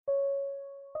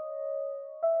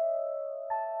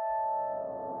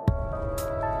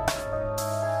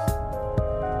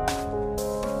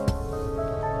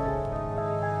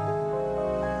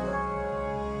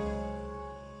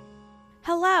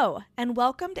Hello, and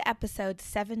welcome to episode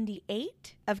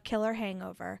 78 of Killer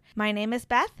Hangover. My name is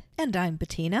Beth. And I'm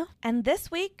Bettina. And this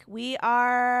week we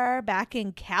are back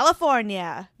in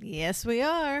California. Yes, we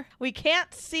are. We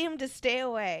can't seem to stay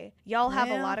away. Y'all have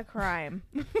a lot of crime.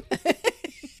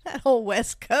 That whole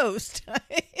West Coast.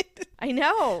 I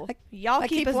know. Y'all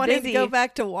keep us wanting busy. to go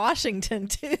back to Washington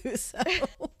too. So.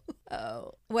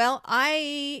 Oh. Well,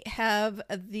 I have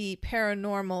the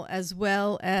paranormal as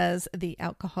well as the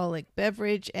alcoholic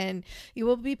beverage, and you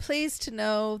will be pleased to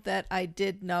know that I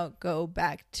did not go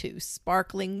back to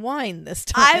sparkling wine this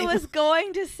time. I was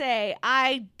going to say,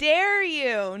 I dare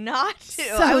you not to.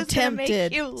 So I was tempted. Gonna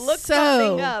make you look so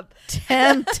something up.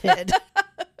 Tempted.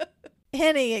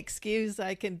 Any excuse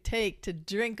I can take to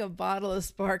drink a bottle of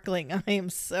sparkling, I am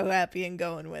so happy and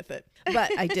going with it.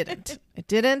 But I didn't. I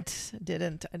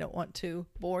didn't. I don't want to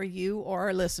bore you or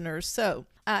our listeners. So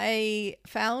I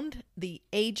found the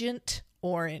Agent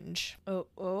Orange. Oh,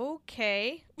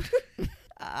 okay.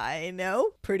 I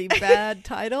know, pretty bad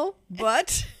title,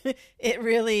 but it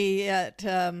really,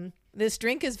 this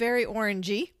drink is very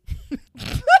orangey.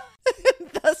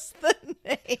 Thus the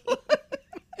name.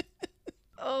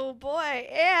 Oh boy,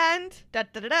 and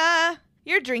da-da-da-da,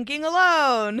 you're drinking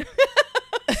alone.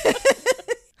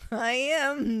 I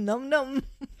am. Num num.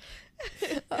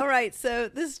 All right, so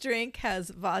this drink has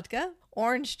vodka,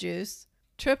 orange juice,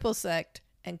 triple sec,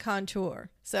 and contour.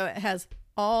 So it has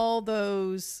all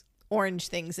those orange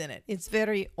things in it. It's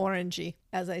very orangey,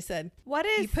 as I said. What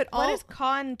is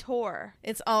contour?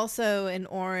 It's also an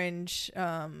orange.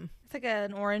 It's like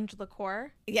an orange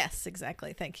liqueur. Yes,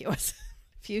 exactly. Thank you.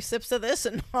 Few sips of this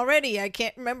and already I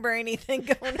can't remember anything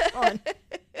going on.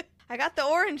 I got the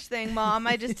orange thing, Mom.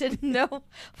 I just didn't know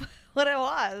what it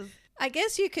was. I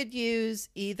guess you could use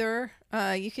either.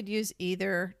 You could use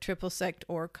either triple sec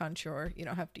or contour. You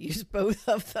don't have to use both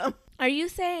of them. Are you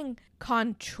saying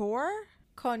contour?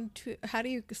 Contour. How do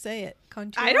you say it?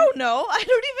 Contour. I don't know. I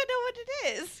don't even know what it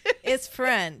is. It's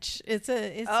French. It's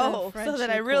a French so that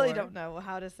I liqueur. really don't know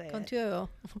how to say Contour.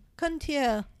 it.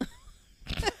 Contour.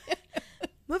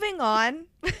 Moving on.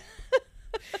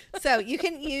 So you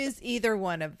can use either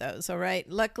one of those, all right?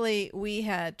 Luckily, we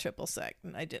had triple sec,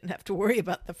 and I didn't have to worry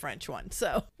about the French one.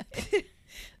 So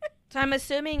I'm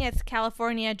assuming it's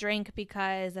California drink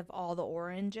because of all the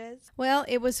oranges. Well,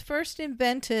 it was first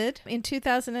invented in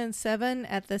 2007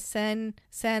 at the San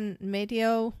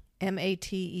Mateo,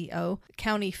 Mateo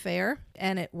County Fair,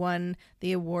 and it won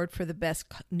the award for the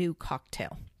best new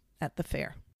cocktail at the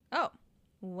fair. Oh,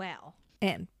 well.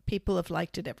 And people have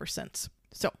liked it ever since.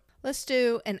 So let's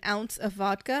do an ounce of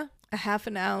vodka, a half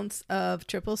an ounce of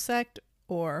triple sec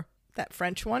or that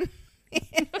French one,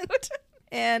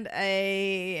 and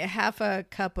a half a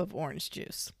cup of orange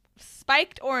juice.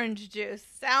 Spiked orange juice.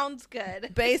 Sounds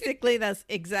good. Basically, that's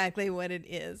exactly what it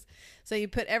is. So you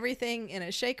put everything in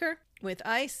a shaker with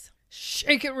ice,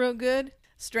 shake it real good,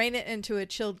 strain it into a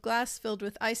chilled glass filled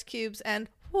with ice cubes, and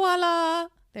voila!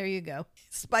 There you go.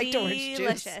 Spiked orange juice.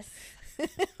 Delicious.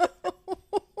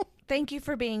 Thank you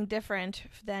for being different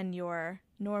than your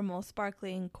normal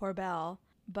sparkling Corbel,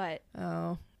 but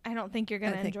I don't think you're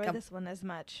going to enjoy this one as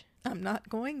much. I'm not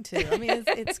going to. I mean,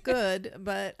 it's good,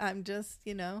 but I'm just,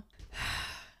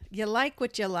 you like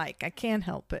what you like. I can't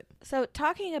help it. So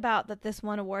talking about that this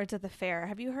won awards at the fair,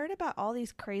 have you heard about all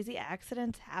these crazy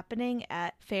accidents happening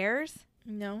at fairs?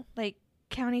 No. Like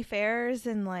county fairs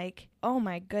and oh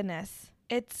my goodness.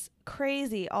 It's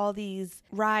crazy, all these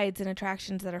rides and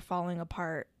attractions that are falling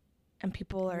apart. And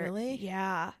people are... Really?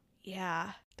 Yeah.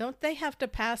 Don't they have to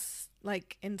pass,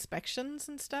 inspections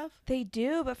and stuff? They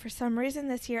do, but for some reason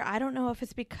this year, I don't know if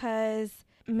it's because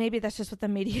maybe that's just what the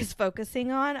media is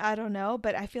focusing on. I don't know,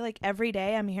 but I feel like every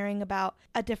day I'm hearing about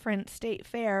a different state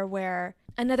fair where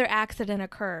another accident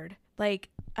occurred. Like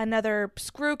another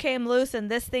screw came loose and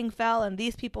this thing fell and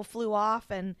these people flew off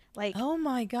and oh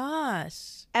my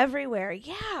gosh, everywhere.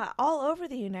 Yeah, all over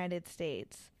the United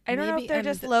States. I don't know if they're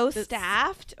just low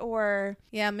staffed or...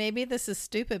 Yeah, maybe this is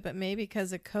stupid, but maybe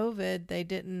because of COVID, they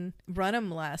didn't run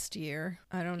them last year.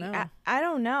 I don't know. I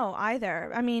don't know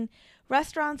either. I mean,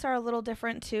 restaurants are a little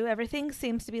different too. Everything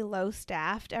seems to be low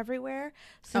staffed everywhere.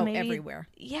 So maybe, everywhere.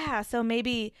 Yeah, so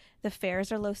maybe the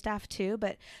fairs are low staffed too.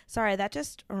 But sorry, that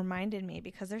just reminded me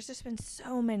because there's just been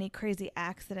so many crazy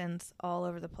accidents all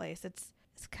over the place. It's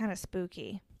kind of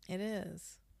spooky. It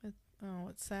is.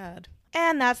 It's sad.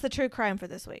 And that's the true crime for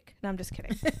this week. No, I'm just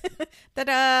kidding.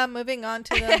 Ta-da! Moving on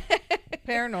to the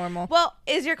paranormal. Well,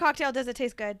 is your cocktail, does it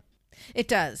taste good? It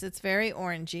does. It's very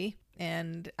orangey.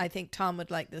 and I think Tom would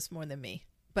like this more than me.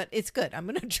 But it's good. I'm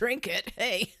going to drink it.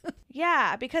 Hey.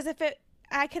 Yeah, because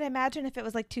I can imagine if it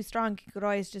was like too strong, you could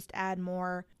always just add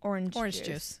more orange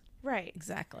juice. Right.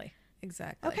 Exactly.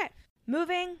 Okay,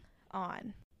 moving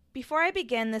on. Before I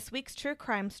begin this week's true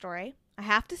crime story, I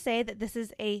have to say that this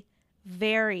is a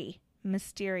very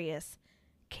mysterious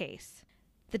case.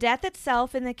 The death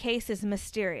itself in the case is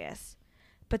mysterious,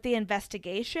 but the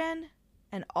investigation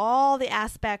and all the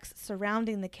aspects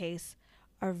surrounding the case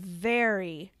are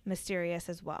very mysterious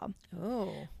as well.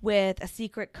 Oh. With a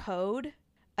secret code,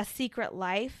 a secret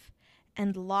life,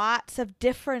 and lots of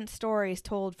different stories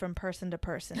told from person to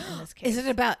person in this case. Is it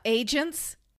about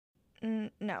agents?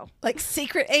 No. Like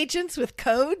secret agents with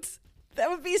codes? That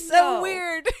would be so No.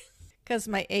 weird. Because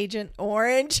my Agent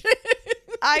Orange.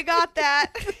 I got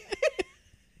that.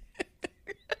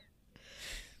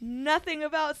 Nothing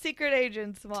about secret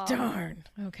agents, Mom. Darn.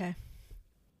 Okay.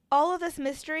 All of this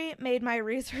mystery made my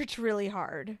research really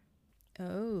hard.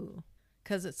 Oh.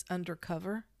 Because it's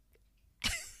undercover?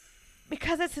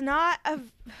 Because it's not a...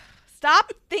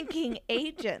 Stop thinking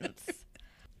agents.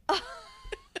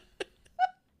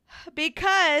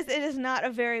 Because it is not a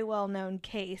very well-known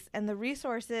case, and the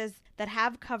resources that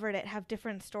have covered it have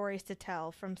different stories to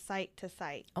tell from site to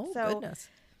site. Oh, so goodness.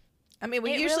 I mean,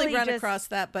 we it usually really run just- across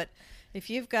that, but if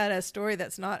you've got a story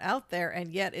that's not out there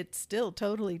and yet it's still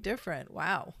totally different,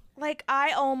 wow. Like,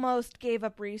 I almost gave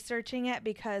up researching it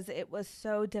because it was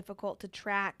so difficult to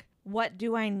track. What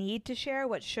do I need to share?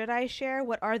 What should I share?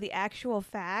 What are the actual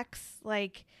facts?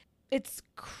 Like, it's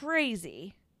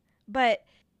crazy. But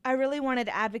I really wanted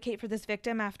to advocate for this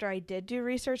victim after I did do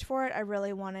research for it. I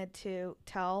really wanted to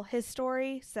tell his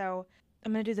story. So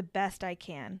I'm going to do the best I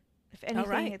can. If anything,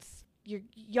 right.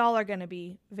 y'all are going to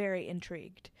be very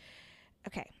intrigued.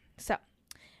 Okay, so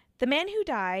the man who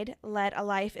died led a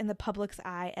life in the public's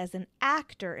eye as an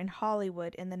actor in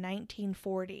Hollywood in the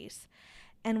 1940s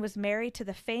and was married to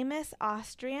the famous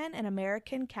Austrian and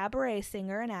American cabaret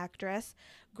singer and actress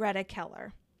Greta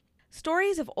Keller.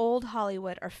 Stories of old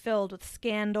Hollywood are filled with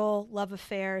scandal, love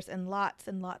affairs, and lots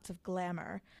of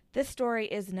glamour. This story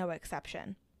is no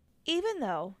exception. Even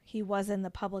though he was in the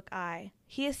public eye,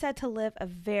 he is said to live a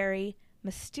very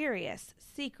mysterious,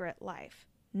 secret life.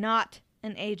 Not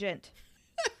an agent.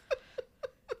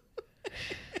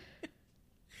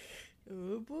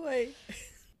 Oh, boy.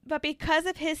 But because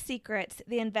of his secrets,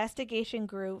 the investigation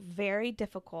grew very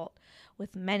difficult,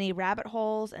 with many rabbit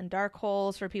holes and dark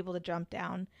holes for people to jump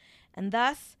down. And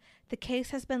thus, the case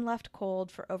has been left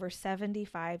cold for over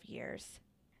 75 years.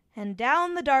 And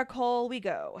down the dark hole we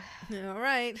go. All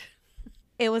right.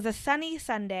 It was a sunny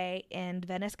Sunday in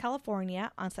Venice,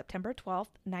 California on September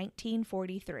 12th,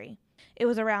 1943. It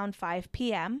was around 5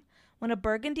 p.m. when a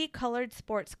burgundy-colored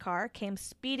sports car came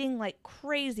speeding like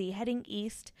crazy heading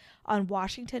east on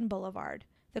Washington Boulevard.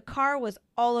 The car was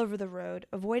all over the road,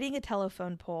 avoiding a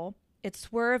telephone pole. It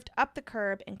swerved up the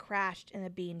curb and crashed in a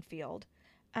bean field.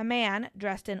 A man,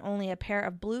 dressed in only a pair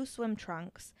of blue swim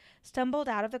trunks, stumbled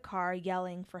out of the car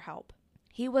yelling for help.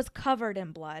 He was covered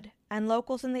in blood, and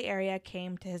locals in the area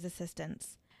came to his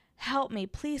assistance. "Help me,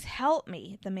 please help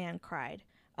me," the man cried.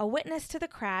 A witness to the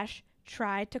crash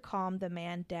tried to calm the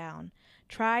man down,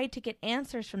 tried to get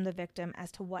answers from the victim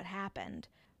as to what happened.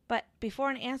 But before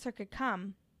an answer could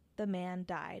come, the man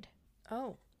died.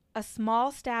 Oh. A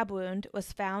small stab wound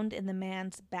was found in the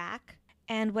man's back,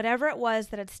 and whatever it was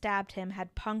that had stabbed him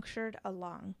had punctured a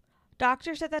lung.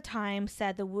 Doctors at the time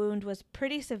said the wound was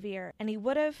pretty severe, and he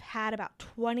would have had about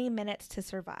 20 minutes to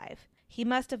survive. He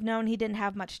must have known he didn't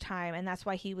have much time, and that's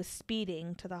why he was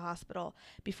speeding to the hospital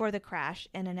before the crash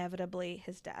and inevitably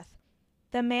his death.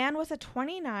 The man was a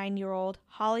 29-year-old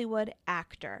Hollywood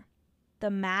actor, the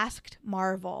masked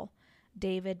marvel,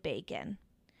 David Bacon.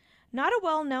 Not a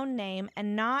well-known name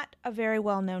and not a very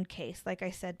well-known case, like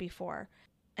I said before.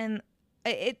 And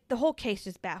the whole case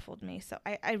just baffled me, so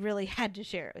I really had to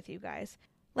share it with you guys.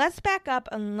 Let's back up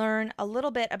and learn a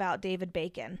little bit about David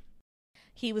Bacon.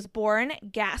 He was born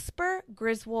Gasper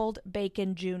Griswold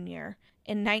Bacon Jr.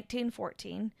 in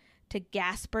 1914 to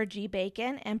Gasper G.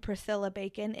 Bacon and Priscilla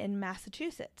Bacon in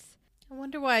Massachusetts. I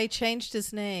wonder why he changed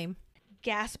his name.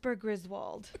 Gasper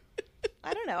Griswold.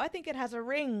 I don't know. I think it has a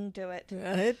ring to it.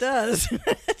 It does.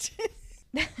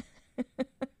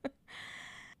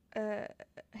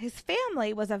 His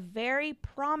family was a very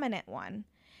prominent one.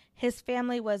 His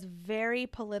family was very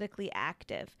politically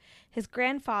active. His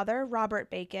grandfather, Robert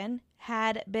Bacon,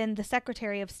 had been the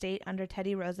Secretary of State under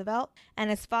Teddy Roosevelt, and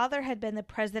his father had been the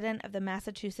president of the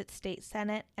Massachusetts State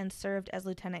Senate and served as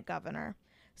lieutenant governor.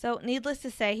 So, needless to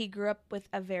say, he grew up with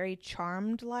a very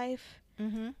charmed life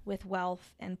with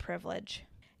wealth and privilege.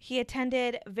 He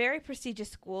attended very prestigious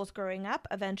schools growing up,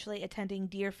 eventually attending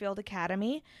Deerfield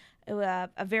Academy, a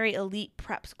very elite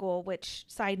prep school, which,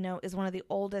 side note, is one of the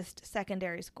oldest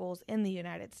secondary schools in the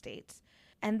United States.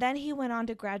 And then he went on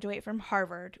to graduate from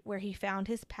Harvard, where he found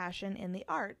his passion in the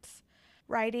arts,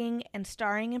 writing and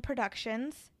starring in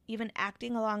productions, even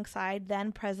acting alongside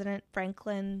then President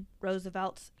Franklin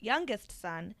Roosevelt's youngest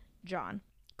son, John.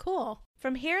 Cool.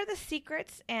 From here, the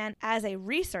secrets, and as a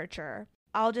researcher,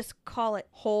 I'll just call it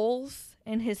holes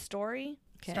in his story,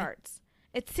 starts.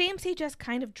 It seems he just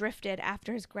kind of drifted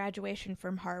after his graduation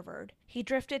from Harvard. He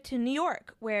drifted to New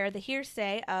York, where the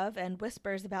hearsay of and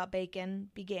whispers about Bacon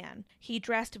began. He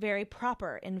dressed very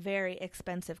proper in very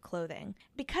expensive clothing.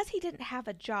 Because he didn't have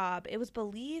a job, it was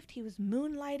believed he was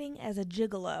moonlighting as a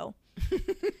gigolo.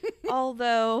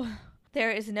 Although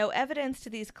there is no evidence to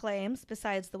these claims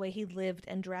besides the way he lived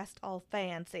and dressed all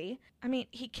fancy. I mean,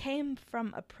 he came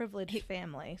from a privileged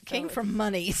family. So Came from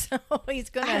money, so he's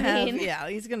going to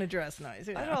he's going to dress nice.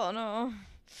 I don't know.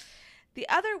 The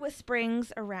other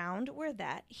whisperings around were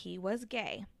that he was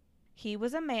gay. He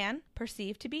was a man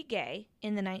perceived to be gay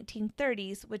in the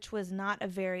 1930s, which was not a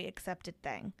very accepted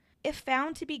thing. If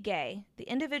found to be gay, the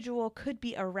individual could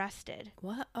be arrested.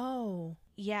 What? Oh.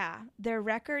 Yeah, their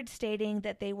record stating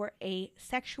that they were a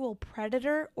sexual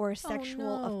predator or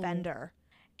sexual offender.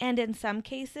 And in some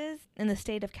cases, in the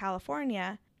state of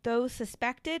California, those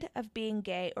suspected of being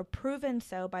gay or proven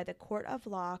so by the court of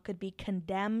law could be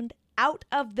condemned out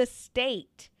of the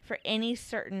state for any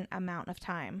certain amount of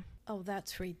time. Oh,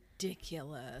 that's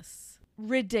ridiculous.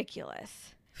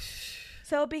 Ridiculous.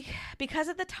 So because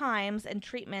of the times and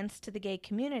treatments to the gay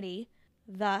community,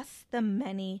 thus the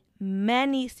many,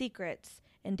 many secrets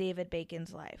in David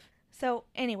Bacon's life. So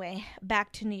anyway,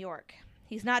 back to New York.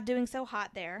 He's not doing so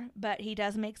hot there, but he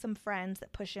does make some friends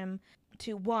that push him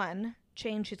to, one,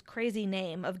 change his crazy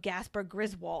name of Gasper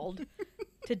Griswold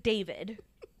to David,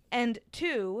 and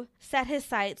two, set his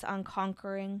sights on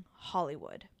conquering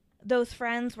Hollywood. Those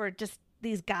friends were just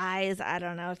these guys, I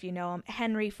don't know if you know them,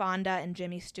 Henry Fonda and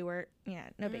Jimmy Stewart. Yeah,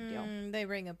 no big deal. They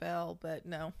ring a bell, but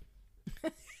no.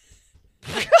 I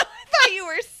thought you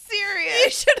were serious. You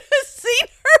should have seen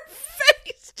her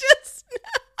face just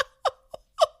now.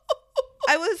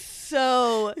 I was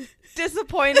so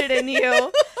disappointed in you.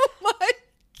 Oh my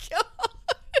God.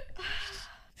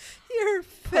 Your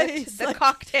face. Put the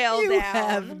cocktail you down.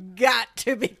 Have got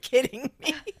to be kidding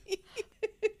me.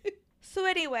 So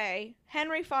anyway,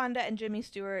 Henry Fonda and Jimmy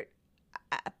Stewart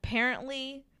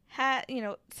apparently had,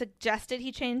 suggested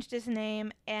he changed his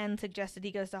name and suggested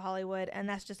he goes to Hollywood, and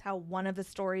that's just how one of the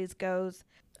stories goes.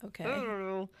 Okay.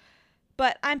 Ooh.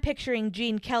 But I'm picturing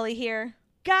Gene Kelly here.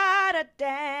 Gotta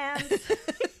dance.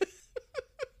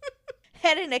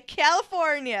 Heading to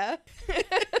California.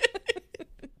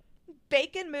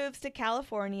 Bacon moves to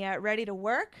California ready to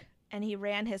work, and he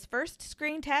ran his first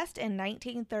screen test in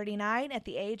 1939 at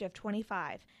the age of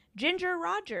 25. Ginger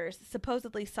Rogers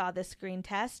supposedly saw this screen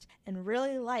test and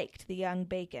really liked the young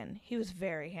Bacon. He was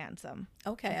very handsome.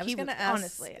 Okay, I was going to ask.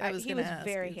 Honestly, he was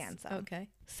very handsome. Okay.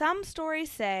 Some stories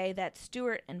say that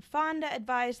Stewart and Fonda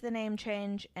advised the name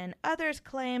change, and others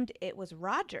claimed it was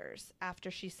Rogers after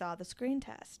she saw the screen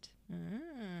test.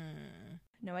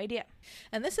 No idea.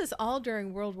 And this is all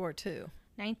during World War II.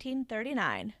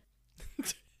 1939.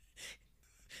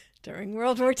 During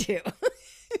World War II.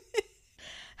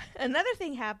 Another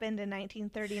thing happened in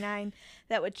 1939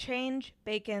 that would change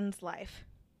Bacon's life.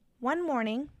 One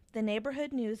morning, the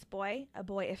neighborhood newsboy, a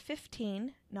boy of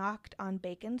 15, knocked on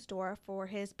Bacon's door for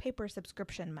his paper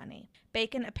subscription money.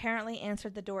 Bacon apparently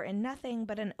answered the door in nothing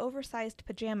but an oversized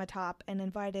pajama top and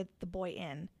invited the boy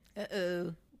in.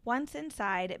 Uh-oh. Once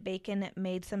inside, Bacon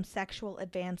made some sexual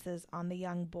advances on the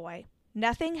young boy.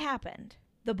 Nothing happened.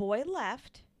 The boy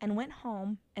left and went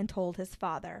home and told his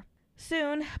father.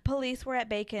 Soon, police were at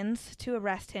Bacon's to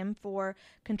arrest him for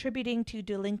contributing to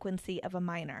delinquency of a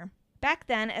minor. Back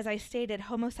then, as I stated,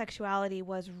 homosexuality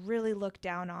was really looked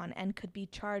down on and could be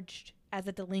charged as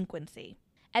a delinquency.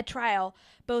 At trial,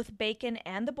 both Bacon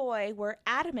and the boy were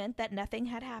adamant that nothing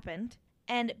had happened,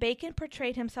 and Bacon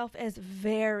portrayed himself as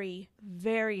very,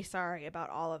 very sorry about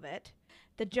all of it.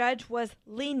 The judge was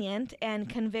lenient and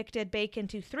convicted Bacon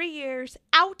to 3 years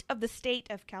out of the state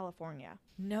of California.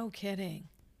 No kidding.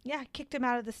 Yeah, kicked him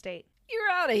out of the state. You're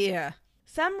out of here.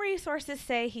 Some resources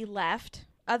say he left.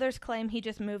 Others claim he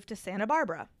just moved to Santa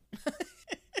Barbara.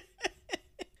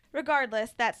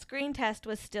 Regardless, that screen test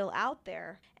was still out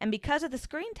there. And because of the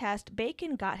screen test,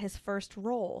 Bacon got his first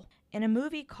role in a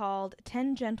movie called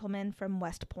 10 Gentlemen from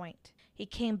West Point. He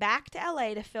came back to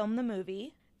LA to film the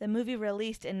movie. The movie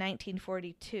released in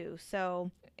 1942.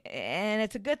 And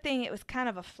it's a good thing it was kind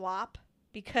of a flop.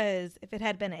 because if it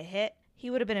had been a hit, he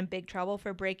would have been in big trouble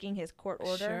for breaking his court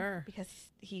order. Sure. Because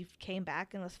he came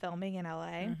back and was filming in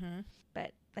LA. Mm-hmm.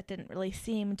 But that didn't really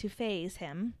seem to faze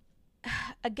him.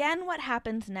 Again, what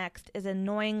happens next is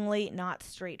annoyingly not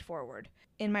straightforward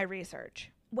in my research.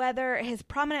 Whether his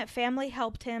prominent family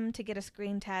helped him to get a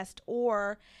screen test,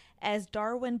 or, as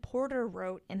Darwin Porter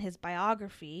wrote in his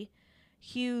biography,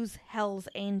 Hughes' Hell's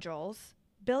Angels,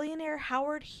 billionaire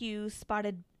Howard Hughes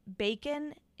spotted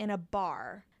Bacon in a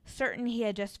bar, certain he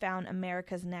had just found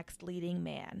America's next leading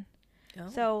man. Oh.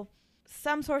 So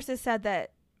some sources said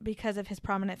that because of his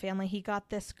prominent family, he got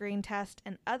this screen test,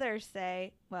 and others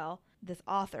say, well, this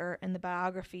author in the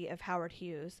biography of Howard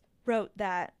Hughes wrote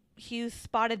that Hughes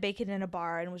spotted Bacon in a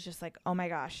bar and was just like, oh my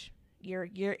gosh, you're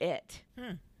it.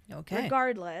 Okay.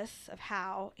 Regardless of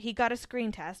how, he got a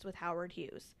screen test with Howard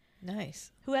Hughes,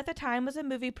 Nice. who at the time was a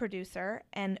movie producer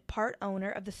and part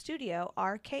owner of the studio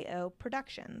RKO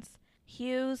Productions.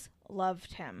 Hughes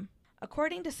loved him.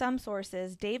 According to some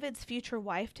sources, David's future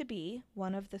wife-to-be,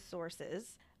 one of the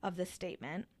sources of this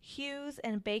statement, Hughes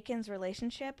and Bacon's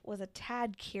relationship was a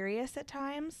tad curious at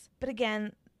times. But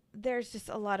again, there's just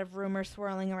a lot of rumors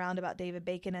swirling around about David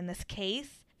Bacon in this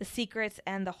case. The secrets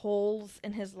and the holes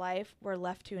in his life were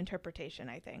left to interpretation,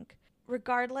 I think.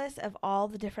 Regardless of all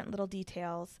the different little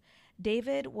details,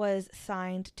 David was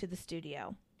signed to the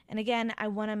studio. And again, I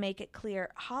want to make it clear,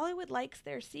 Hollywood likes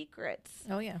their secrets.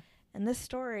 Oh, yeah. And this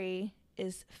story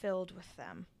is filled with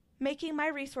them. Making my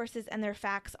resources and their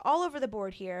facts all over the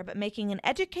board here, but making an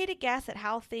educated guess at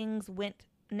how things went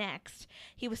next.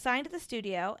 He was signed to the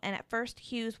studio, and at first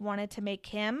Hughes wanted to make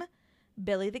him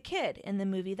Billy the Kid in the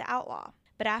movie The Outlaw.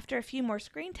 But after a few more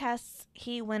screen tests,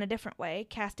 he went a different way,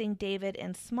 casting David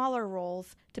in smaller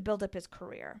roles to build up his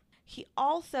career. He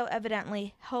also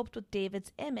evidently helped with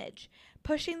David's image,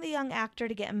 pushing the young actor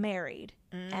to get married,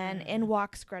 and in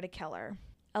walks Greta Keller.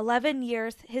 11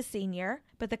 years his senior,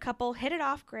 but the couple hit it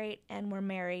off great and were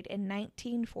married in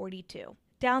 1942.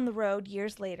 Down the road,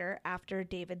 years later, after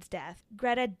David's death,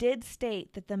 Greta did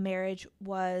state that the marriage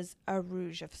was a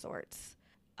rouge of sorts.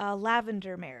 A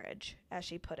lavender marriage, as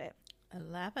she put it. A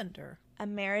lavender. A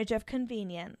marriage of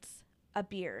convenience, a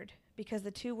beard, because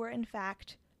the two were in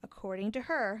fact, according to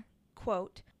her,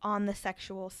 quote, on the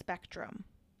sexual spectrum,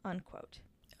 unquote.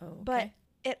 Okay. But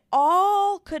it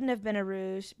all couldn't have been a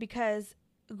rouge because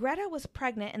Greta was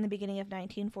pregnant in the beginning of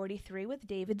 1943 with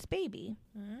David's baby.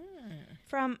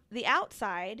 From the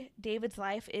outside, David's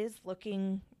life is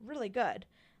looking really good.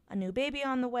 A new baby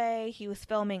on the way. He was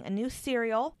filming a new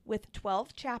serial with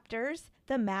 12 chapters,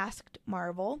 The Masked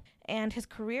Marvel, and his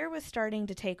career was starting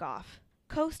to take off.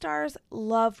 Co-stars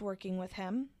loved working with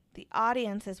him. The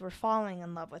audiences were falling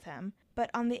in love with him. But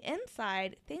on the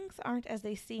inside, things aren't as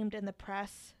they seemed in the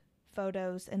press,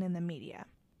 photos, and in the media.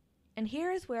 And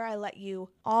here is where I let you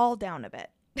all down a bit.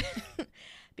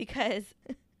 Because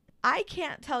I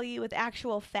can't tell you with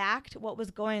actual fact what was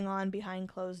going on behind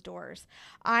closed doors.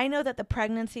 I know that the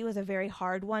pregnancy was a very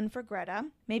hard one for Greta,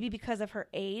 maybe because of her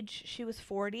age. She was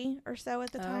 40 or so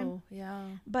at the time. Oh, yeah.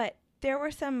 But there were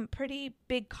some pretty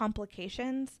big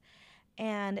complications,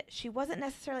 and she wasn't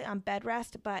necessarily on bed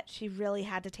rest, but she really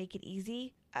had to take it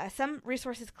easy. Some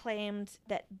resources claimed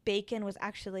that Bacon was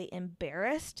actually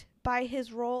embarrassed by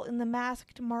his role in The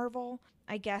Masked Marvel.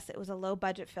 I guess it was a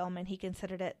low-budget film, and he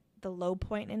considered it the low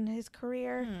point in his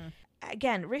career.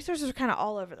 Again, resources are kind of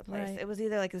all over the place. Right. It was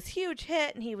either like this huge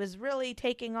hit, and he was really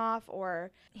taking off,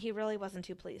 or he really wasn't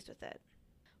too pleased with it.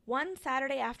 One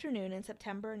Saturday afternoon in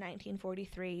September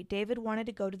 1943, David wanted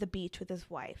to go to the beach with his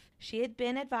wife. She had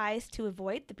been advised to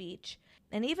avoid the beach,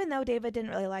 and even though David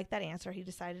didn't really like that answer, he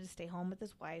decided to stay home with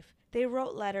his wife. They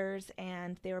wrote letters,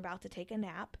 and they were about to take a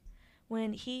nap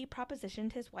when he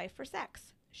propositioned his wife for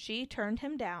sex. She turned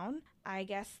him down. I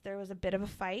guess there was a bit of a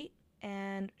fight,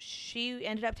 and she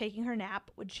ended up taking her nap.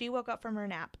 When she woke up from her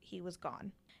nap, he was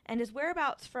gone. And his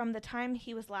whereabouts from the time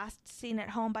he was last seen at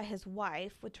home by his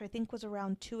wife, which I think was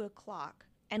around 2 o'clock,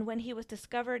 and when he was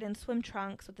discovered in swim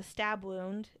trunks with a stab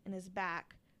wound in his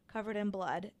back, covered in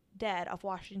blood, dead off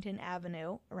Washington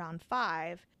Avenue around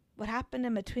 5, what happened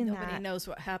in between Nobody that? knows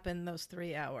what happened those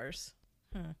 3 hours.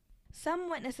 Some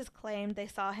witnesses claimed they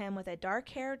saw him with a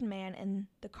dark-haired man in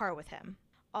the car with him.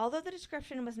 Although the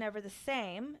description was never the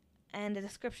same, and the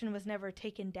description was never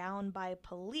taken down by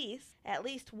police, at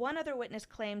least one other witness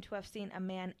claimed to have seen a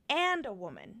man and a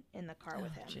woman in the car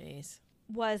with him. Jeez.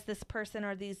 Was this person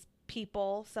or these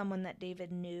people someone that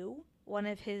David knew? One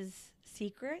of his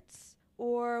secrets?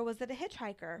 Or was it a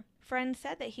hitchhiker? Friends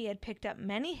said that he had picked up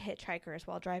many hitchhikers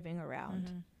while driving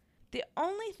around. The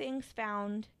only things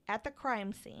found at the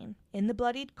crime scene in the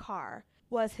bloodied car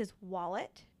was his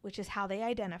wallet, which is how they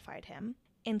identified him.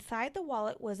 Inside the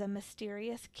wallet was a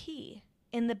mysterious key.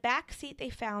 In the back seat, they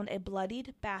found a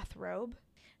bloodied bathrobe.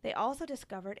 They also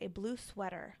discovered a blue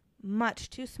sweater, much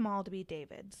too small to be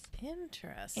David's.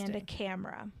 Interesting. And a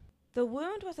camera. The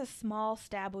wound was a small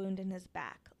stab wound in his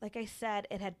back. Like I said,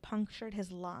 it had punctured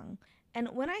his lung. And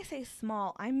when I say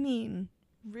small, I mean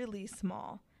really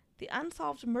small. The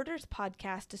Unsolved Murders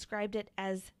podcast described it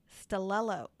as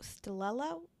stiletto.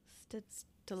 Stiletto?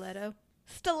 Stiletto?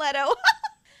 Stiletto.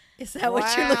 Is that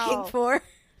what you're looking for?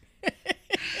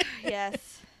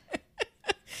 Yes.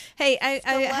 Hey, I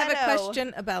have a Stiletto.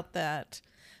 question about that.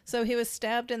 So he was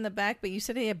stabbed in the back, but you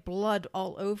said he had blood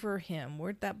all over him.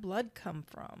 Where'd that blood come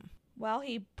from? Well,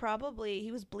 he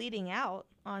was bleeding out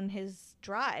on his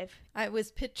drive. I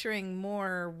was picturing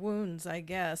more wounds, I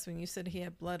guess, when you said he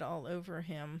had blood all over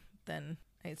him. Then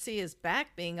I see his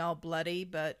back being all bloody,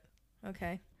 but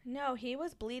okay. No, he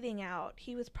was bleeding out.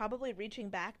 He was probably reaching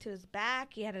back to his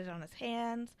back. He had it on his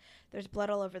hands. There's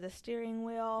blood all over the steering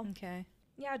wheel. Okay.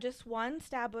 Yeah, just one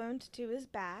stab wound to his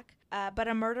back, but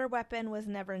a murder weapon was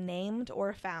never named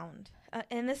or found.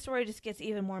 And this story just gets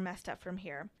even more messed up from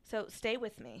here. So stay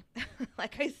with me.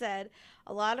 Like I said,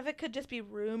 a lot of it could just be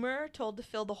rumor told to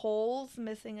fill the holes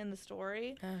missing in the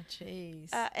story. Oh, jeez.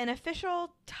 An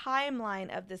official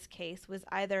timeline of this case was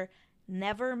either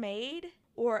never made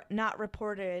or not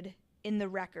reported in the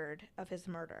record of his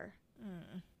murder.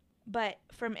 But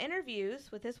from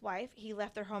interviews with his wife, he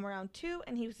left their home around 2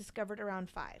 and he was discovered around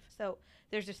 5. So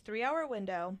there's this 3-hour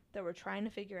window that we're trying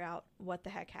to figure out what the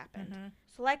heck happened.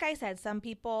 So like I said, some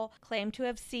people claim to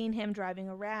have seen him driving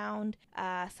around,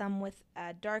 some with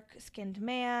a dark-skinned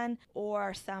man,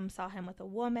 or some saw him with a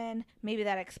woman. Maybe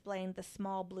that explained the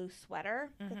small blue sweater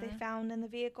that they found in the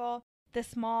vehicle. The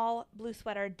small blue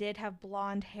sweater did have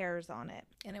blonde hairs on it.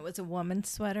 And it was a woman's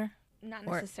sweater? Not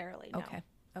necessarily, no.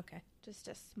 Okay. Just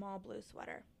a small blue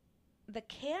sweater. The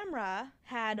camera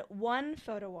had one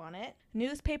photo on it.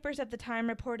 Newspapers at the time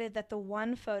reported that the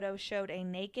one photo showed a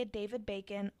naked David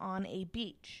Bacon on a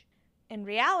beach. In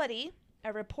reality,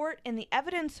 a report in the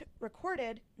evidence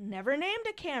recorded never named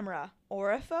a camera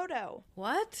or a photo.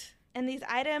 What? And these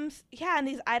items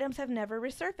have never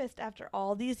resurfaced after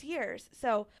all these years.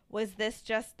 So was this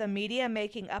just the media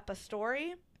making up a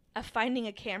story of finding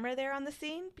a camera there on the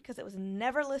scene? Because it was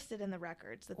never listed in the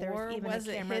records that there was even a camera there. Or was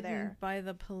it hidden by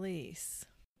the police?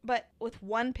 But with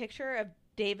one picture of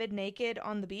David naked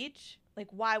on the beach, like,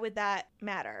 why would that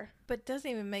matter? But it doesn't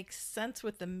even make sense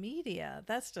with the media.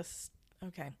 That's just...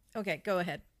 Okay, go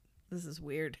ahead. This is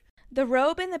weird. The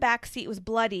robe in the back seat was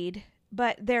bloodied,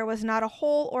 but there was not a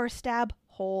hole or stab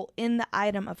hole in the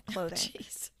item of clothing.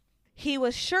 Jeez. He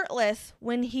was shirtless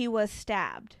when he was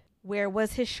stabbed. Where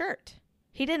was his shirt?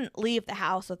 He didn't leave the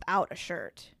house without a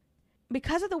shirt.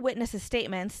 Because of the witness's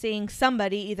statements, seeing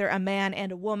somebody, either a man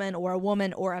and a woman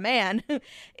or a man,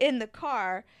 in the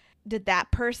car, did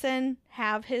that person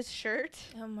have his shirt?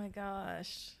 Oh my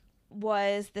gosh.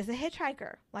 Was this a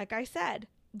hitchhiker? Like I said,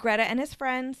 Greta and his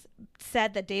friends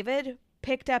said that David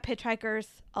picked up hitchhikers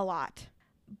a lot.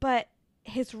 But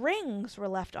his rings were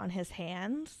left on his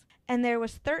hands, and there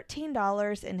was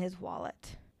 $13 in his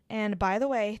wallet. And by the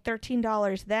way,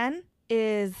 $13 then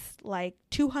is like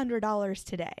 $200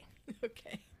 today.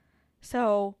 Okay.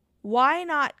 So why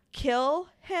not kill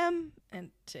him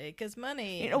and take his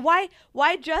money? You know,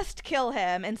 why just kill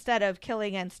him instead of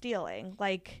killing and stealing?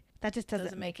 Like, that just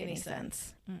doesn't make any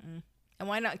sense. And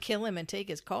why not kill him and take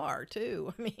his car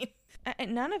too? I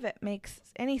mean, none of it makes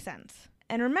any sense.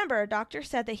 And remember, doctor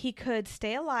said that he could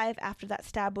stay alive after that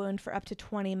stab wound for up to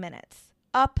 20 minutes.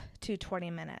 Up to 20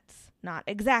 minutes. Not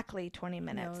exactly 20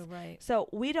 minutes. No, right. So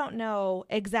we don't know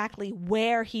exactly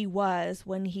where he was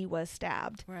when he was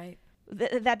stabbed. Right.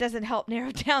 That doesn't help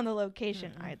narrow down the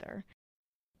location either.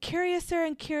 Curiouser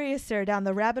and curiouser down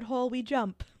the rabbit hole we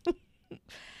jump.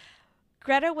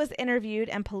 Greta was interviewed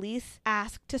and police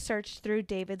asked to search through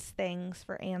David's things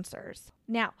for answers.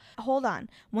 Now, hold on.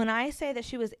 When I say that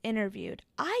she was interviewed,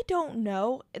 I don't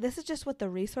know. This is just what the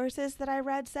resources that I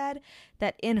read said,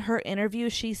 that in her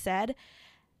interview she said.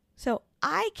 So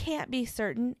I can't be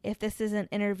certain if this is an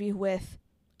interview with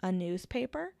a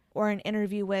newspaper or an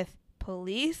interview with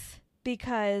police,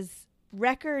 because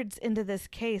records into this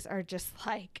case are just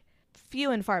like few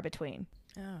and far between.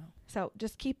 Oh. So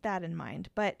just keep that in mind.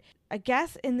 But I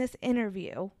guess in this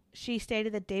interview, she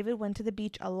stated that David went to the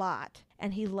beach a lot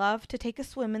and he loved to take a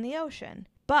swim in the ocean.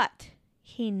 But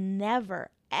he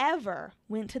never, ever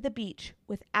went to the beach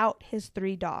without his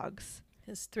 3 dogs.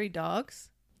 His 3 dogs?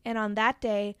 And on that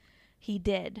day, he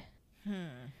did.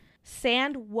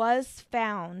 Sand was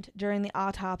found during the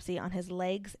autopsy on his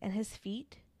legs and his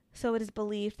feet. so it is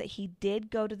believed that he did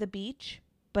go to the beach,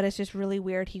 but it's just really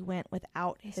weird he went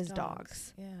without his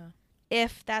dogs. Yeah.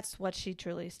 If that's what she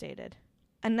truly stated.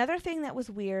 Another thing that was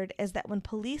weird is that when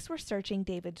police were searching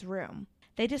David's room,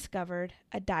 they discovered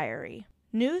a diary.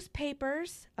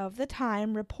 Newspapers of the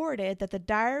time reported that the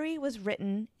diary was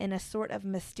written in a sort of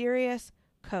mysterious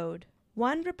code.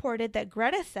 One reported that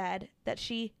Greta said that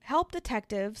she helped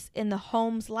detectives in the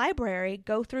Holmes library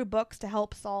go through books to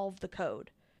help solve the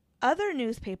code. Other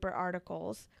newspaper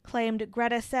articles claimed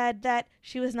Greta said that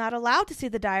she was not allowed to see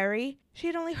the diary. She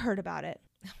had only heard about it.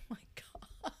 Oh my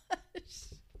gosh.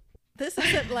 This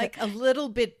isn't like a little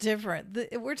bit different.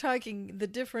 We're talking, the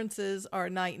differences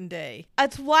are night and day.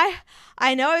 That's why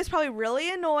I know it was probably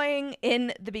really annoying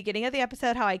in the beginning of the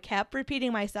episode how I kept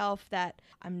repeating myself that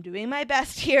I'm doing my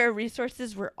best here.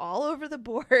 Resources were all over the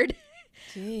board.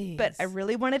 Jeez. But I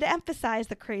really wanted to emphasize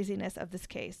the craziness of this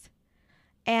case.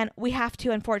 And we have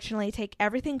to, unfortunately, take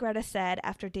everything Greta said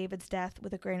after David's death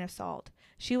with a grain of salt.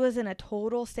 She was in a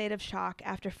total state of shock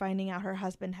after finding out her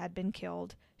husband had been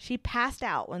killed. She passed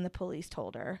out when the police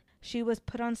told her. She was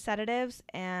put on sedatives,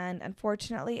 and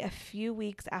unfortunately, a few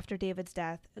weeks after David's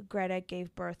death, Greta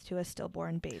gave birth to a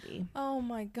stillborn baby. Oh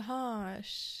my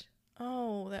gosh.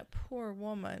 Oh, that poor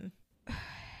woman.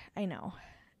 I know.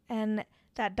 And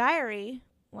that diary,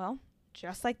 well,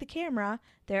 just like the camera,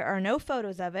 there are no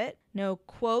photos of it, no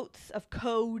quotes of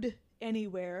code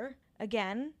anywhere.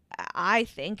 Again, I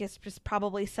think it's just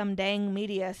probably some dang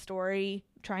media story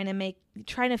trying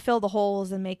to fill the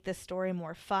holes and make this story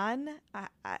more fun.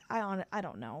 I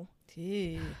don't know.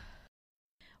 Gee.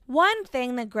 One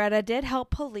thing that Greta did help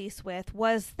police with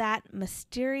was that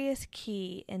mysterious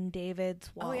key in David's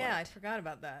wallet. Oh yeah, I forgot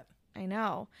about that. I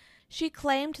know. She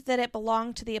claimed that it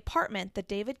belonged to the apartment that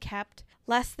David kept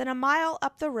less than a mile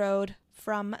up the road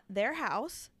from their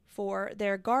house for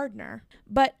their gardener.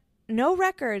 But no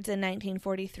records in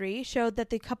 1943 showed that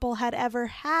the couple had ever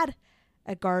had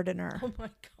a gardener. Oh my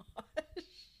gosh.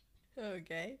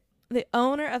 Okay. The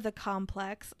owner of the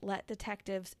complex let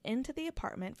detectives into the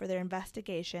apartment for their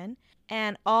investigation,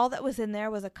 and all that was in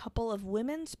there was a couple of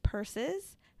women's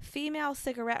purses, female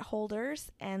cigarette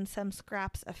holders, and some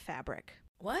scraps of fabric.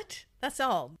 What? That's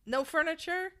all? No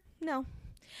furniture? No.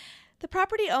 The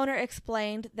property owner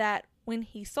explained that when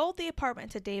he sold the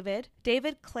apartment to David,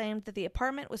 David claimed that the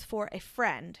apartment was for a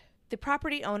friend. The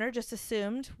property owner just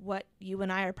assumed what you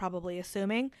and I are probably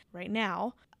assuming right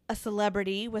now. A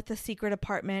celebrity with a secret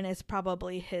apartment is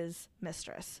probably his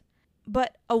mistress.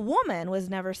 But a woman was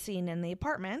never seen in the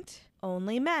apartment.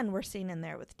 Only men were seen in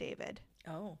there with David.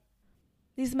 Oh.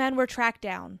 These men were tracked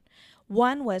down.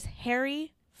 One was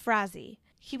Harry Frazee.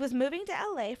 He was moving to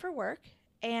LA for work,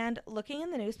 and looking in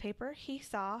the newspaper, he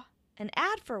saw an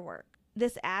ad for work.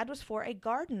 This ad was for a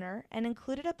gardener and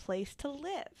included a place to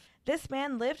live. This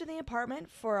man lived in the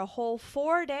apartment for a whole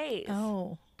 4 days.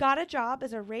 Oh. Got a job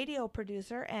as a radio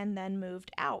producer and then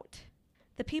moved out.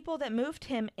 The people that moved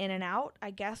him in and out,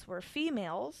 I guess, were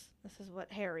females. This is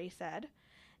what Harry said.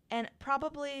 And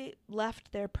probably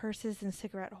left their purses and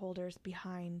cigarette holders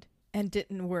behind. And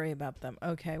didn't worry about them.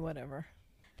 Okay, whatever.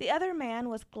 The other man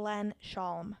was Glenn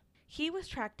Shalm. He was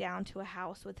tracked down to a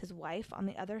house with his wife on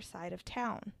the other side of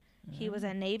town. He was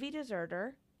a Navy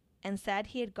deserter and said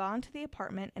he had gone to the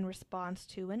apartment in response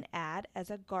to an ad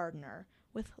as a gardener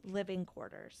with living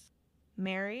quarters.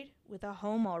 Married, with a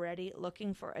home already,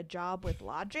 looking for a job with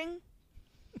lodging?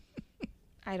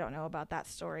 I don't know about that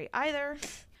story either.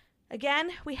 Again,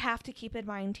 we have to keep in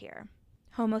mind here,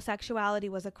 homosexuality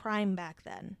was a crime back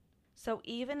then. So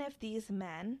even if these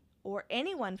men, or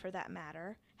anyone for that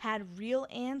matter, had real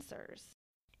answers,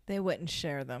 they wouldn't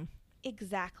share them.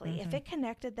 Exactly. If it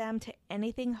connected them to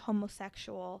anything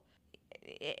homosexual,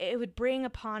 it would bring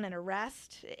upon an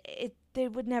arrest. They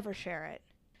would never share it.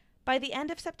 By the end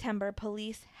of September,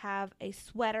 police have a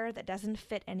sweater that doesn't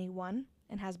fit anyone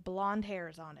and has blonde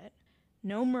hairs on it,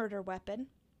 no murder weapon,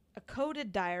 a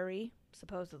coded diary,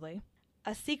 supposedly,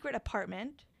 a secret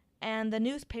apartment, and the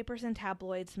newspapers and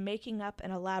tabloids making up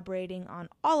and elaborating on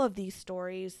all of these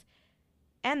stories,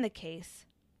 and the case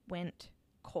went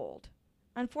cold.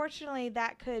 Unfortunately,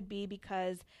 that could be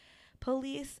because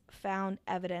police found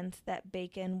evidence that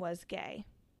Bacon was gay.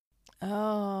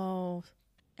 Oh.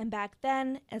 And back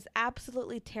then, as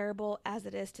absolutely terrible as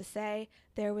it is to say,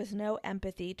 there was no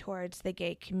empathy towards the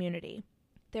gay community.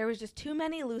 There was just too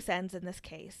many loose ends in this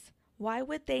case. Why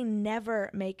would they never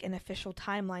make an official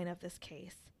timeline of this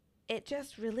case? It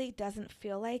just really doesn't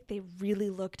feel like they really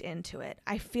looked into it.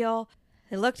 I feel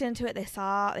they looked into it, they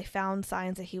found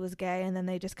signs that he was gay, and then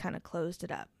they just kind of closed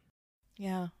it up.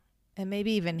 Yeah. And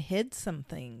maybe even hid some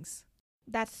things.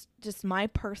 That's just my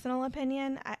personal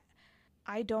opinion.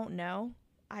 I don't know.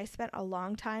 I spent a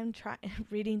long time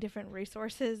reading different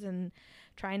resources and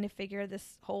trying to figure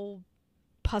this whole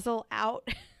puzzle out.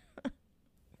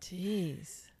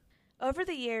 Jeez. Over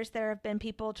the years, there have been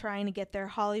people trying to get their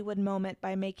Hollywood moment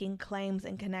by making claims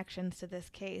and connections to this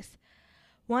case.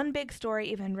 One big story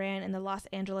even ran in the Los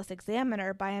Angeles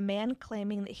Examiner by a man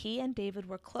claiming that he and David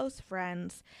were close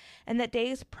friends, and that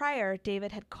days prior,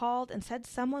 David had called and said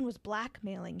someone was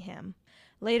blackmailing him.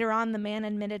 Later on, the man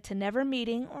admitted to never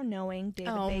meeting or knowing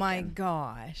David Bacon. Oh my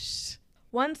gosh.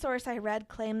 One source I read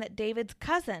claimed that David's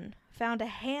cousin found a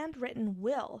handwritten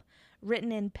will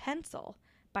written in pencil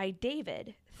by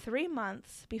David 3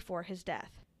 months before his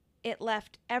death. It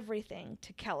left everything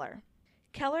to Keller.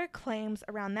 Keller claims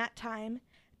around that time,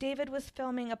 David was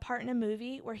filming a part in a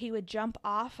movie where he would jump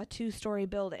off a 2-story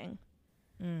building.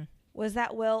 Was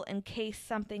that will in case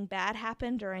something bad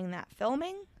happened during that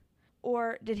filming?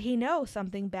 Or did he know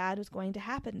something bad was going to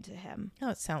happen to him? Oh,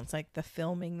 it sounds like the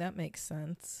filming. That makes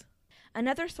sense.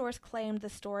 Another source claimed the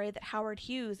story that Howard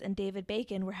Hughes and David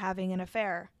Bacon were having an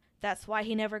affair. That's why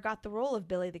he never got the role of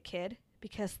Billy the Kid,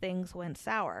 because things went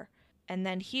sour. And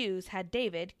then Hughes had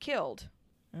David killed.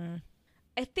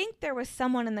 I think there was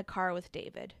someone in the car with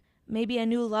David. Maybe a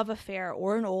new love affair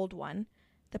or an old one.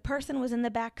 The person was in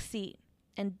the back seat,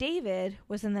 and David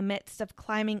was in the midst of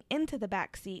climbing into the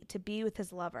back seat to be with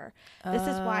his lover. This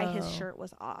is why his shirt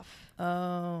was off.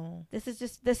 Oh. This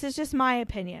is just my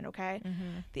opinion, okay?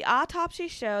 The autopsy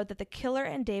showed that the killer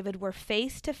and David were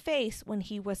face to face when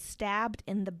he was stabbed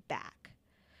in the back.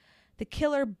 The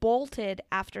killer bolted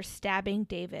after stabbing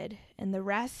David, and the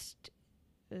rest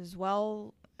is,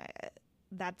 well,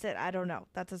 that's it. I don't know.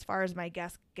 That's as far as my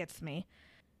guess gets me.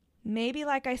 Maybe,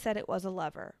 like I said, it was a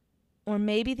lover. Or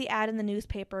maybe the ad in the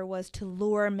newspaper was to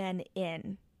lure men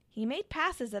in. He made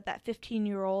passes at that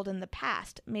 15-year-old in the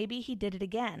past. Maybe he did it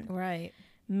again. Right.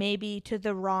 Maybe to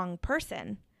the wrong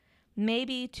person.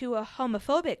 Maybe to a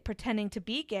homophobic pretending to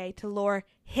be gay to lure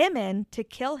him in to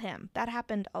kill him. That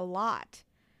happened a lot.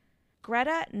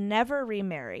 Greta never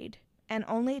remarried and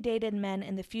only dated men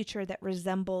in the future that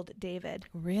resembled David.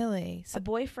 Really? A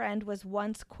boyfriend was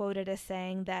once quoted as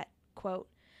saying that, quote,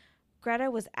 Greta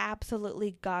was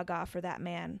absolutely gaga for that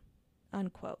man,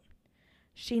 unquote.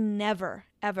 She never,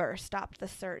 ever stopped the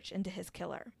search into his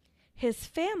killer. His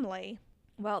family,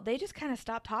 well, they just kind of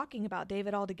stopped talking about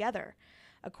David altogether,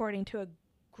 according to a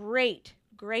great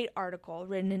article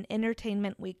written in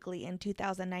Entertainment Weekly in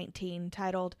 2019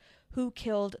 titled, Who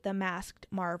Killed the Masked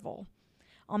Marvel?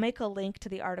 I'll make a link to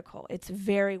the article. It's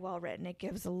very well written. It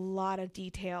gives a lot of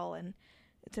detail, and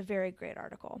it's a very great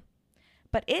article.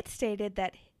 But it stated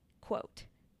that, quote,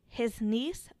 his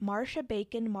niece, Marcia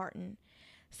Bacon Martin,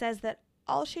 says that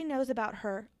all she knows about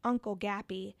her Uncle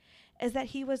Gappy is that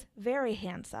he was very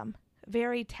handsome,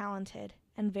 very talented,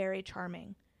 and very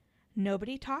charming.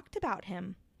 Nobody talked about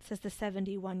him, says the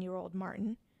 71-year-old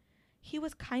Martin. He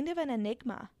was kind of an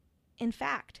enigma. In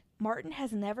fact, Martin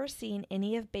has never seen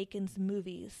any of Bacon's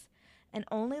movies and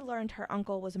only learned her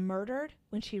uncle was murdered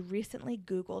when she recently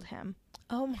Googled him.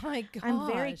 Oh my gosh. I'm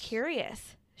very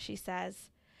curious, she says.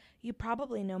 You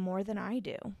probably know more than I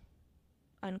do,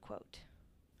 unquote.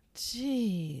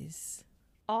 Jeez.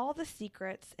 All the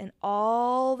secrets and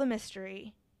all the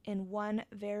mystery in one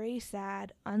very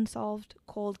sad, unsolved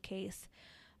cold case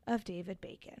of David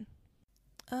Bacon.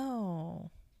 Oh.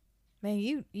 Man,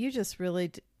 you just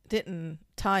really didn't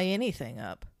tie anything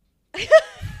up. I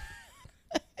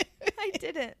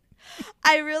didn't.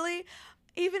 I really,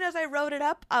 even as I wrote it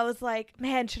up, I was like,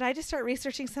 man, should I just start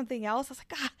researching something else? I was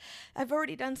like, I've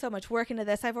already done so much work into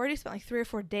this. I've already spent like 3 or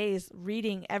 4 days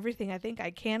reading everything I think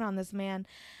I can on this man.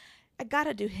 I got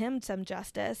to do him some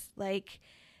justice. Like,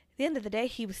 at the end of the day,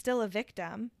 he was still a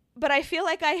victim. But I feel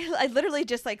like I literally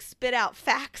just like spit out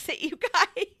facts at you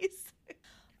guys.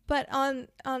 But on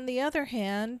the other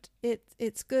hand,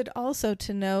 it's good also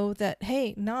to know that,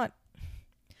 hey, not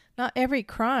every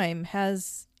crime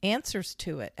has answers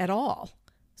to it at all.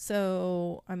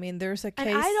 So, I mean, there's a case.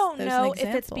 And I don't know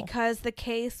if it's because the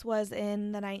case was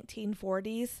in the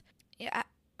 1940s.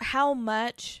 How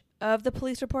much of the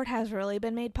police report has really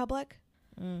been made public?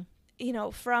 You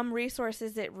know, from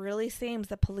resources, it really seems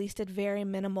the police did very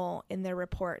minimal in their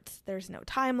reports. There's no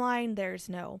timeline. There's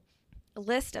no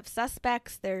list of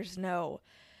suspects. There's nothing.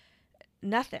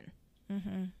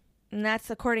 And that's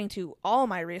according to all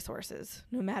my resources,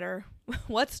 no matter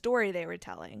what story they were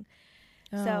telling.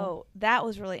 So that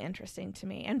was really interesting to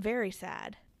me and very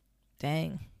sad.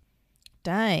 Dang.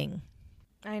 I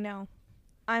know.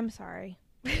 I'm sorry.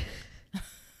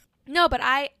 No, but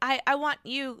I want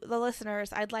you, the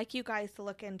listeners, I'd like you guys to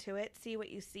look into it, see what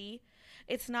you see.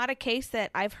 It's not a case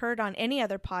that I've heard on any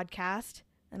other podcast,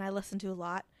 and I listen to a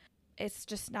lot. It's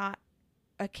just not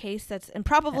a case that's, and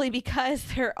probably because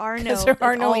there are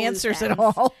no answers at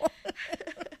all.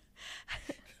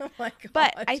 Oh my God.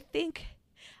 But I think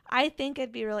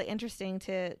it'd be really interesting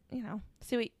to,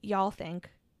 see what y'all think.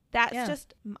 That's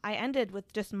just, I ended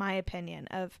with just my opinion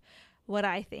of what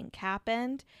I think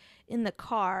happened in the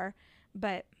car,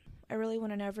 but I really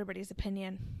want to know everybody's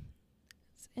opinion.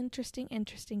 It's an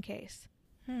interesting case.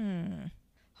 All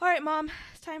right, Mom,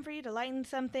 it's time for you to lighten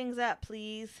some things up,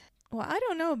 please. Well, I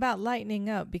don't know about lightening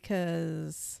up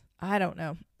because I don't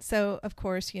know. So, of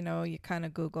course, you kind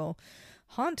of Google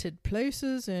haunted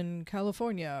places in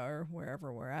California or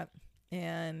wherever we're at,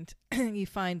 and you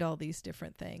find all these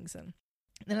different things. And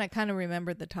then I kind of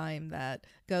remembered the time that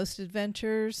Ghost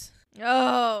Adventures.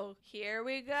 Oh, here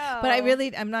we go. But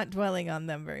I'm not dwelling on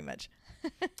them very much.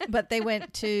 But they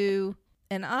went to,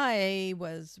 and I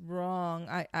was wrong.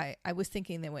 I was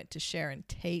thinking they went to Sharon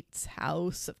Tate's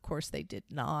house. Of course, they did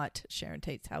not. Sharon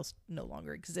Tate's house no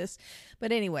longer exists.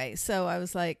 But anyway, so I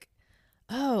was like,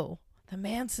 oh, the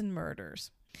Manson murders.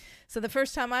 So the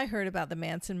first time I heard about the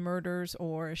Manson murders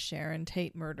or Sharon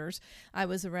Tate murders, I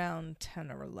was around 10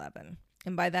 or 11.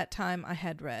 And by that time, I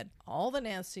had read all the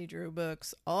Nancy Drew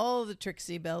books, all the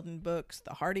Trixie Belden books,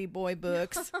 the Hardy Boy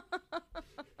books.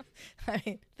 I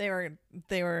mean,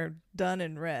 they were done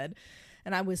and read.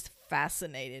 And I was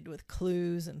fascinated with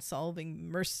clues and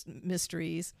solving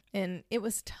mysteries. And it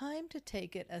was time to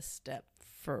take it a step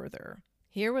further.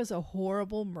 Here was a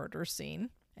horrible murder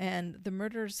scene, and the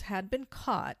murderers had been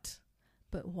caught.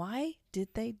 But why did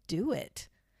they do it?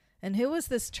 And who was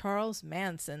this Charles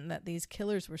Manson that these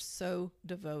killers were so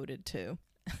devoted to?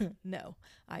 No,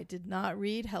 I did not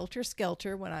read Helter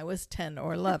Skelter when I was 10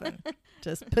 or 11.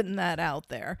 Just putting that out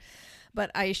there.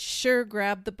 But I sure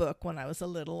grabbed the book when I was a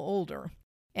little older.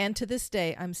 And to this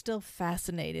day, I'm still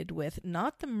fascinated with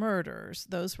not the murders.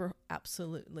 Those were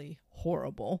absolutely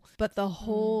horrible. But the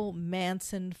whole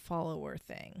Manson follower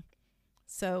thing.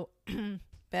 So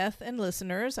Beth and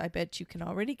listeners, I bet you can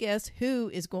already guess who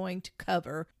is going to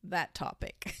cover that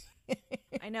topic.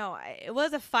 I know. It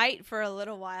was a fight for a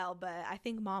little while, but I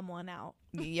think Mom won out.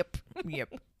 Yep.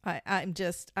 I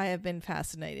have been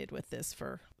fascinated with this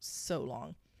for so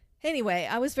long. Anyway,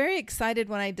 I was very excited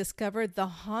when I discovered the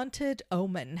haunted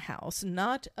Omen house.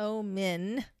 Not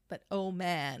Omen, but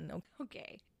Oman.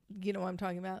 Okay. You know what I'm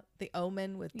talking about? The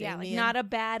Omen with Damien. Yeah, like not a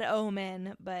bad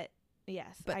omen, but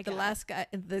yes. But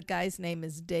the guy's name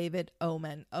is David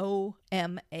Oman.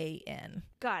 O-M-A-N.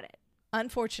 Got it.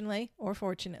 Unfortunately, or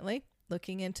fortunately,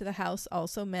 looking into the house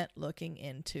also meant looking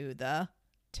into the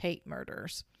Tate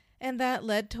murders. And that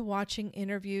led to watching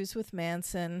interviews with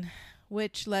Manson,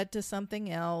 which led to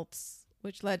something else,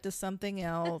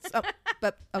 Oh,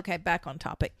 but okay, back on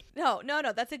topic. No,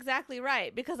 that's exactly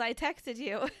right, because I texted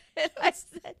you. And I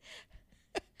said,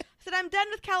 I'm done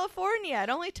with California. It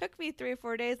only took me 3 or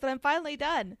 4 days, but I'm finally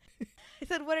done. I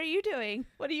said, what are you doing?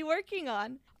 What are you working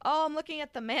on? Oh, I'm looking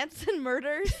at the Manson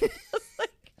murders.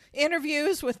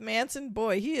 Interviews with Manson.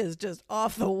 Boy, he is just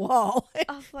off the wall.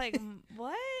 I was like,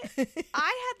 what? I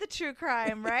had the true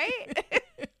crime, right?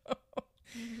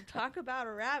 Talk about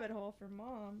a rabbit hole for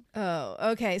Mom.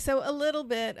 Oh, okay. So a little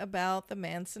bit about the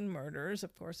Manson murders.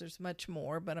 Of course, there's much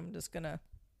more, but I'm just going to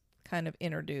kind of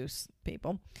introduce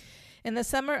people. In the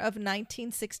summer of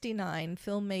 1969,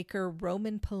 filmmaker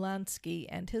Roman Polanski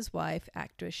and his wife,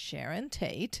 actress Sharon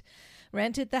Tate,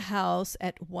 rented the house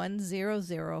at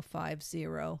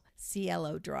 10050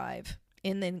 Cielo Drive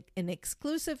in an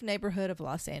exclusive neighborhood of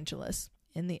Los Angeles.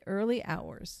 In the early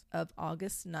hours of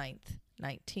August 9th,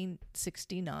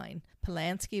 1969,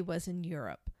 Polanski was in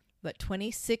Europe, but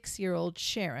 26-year-old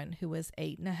Sharon, who was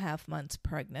 8.5 months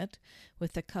pregnant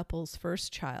with the couple's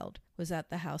first child, was at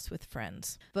the house with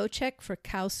friends. Wojciech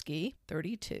Frykowski,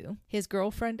 32, his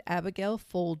girlfriend Abigail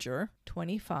Folger,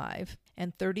 25,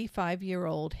 and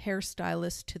 35-year-old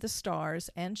hairstylist to the stars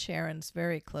and Sharon's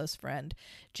very close friend,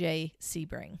 Jay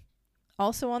Sebring.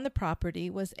 Also on the property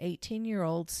was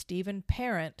 18-year-old Stephen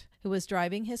Parent, who was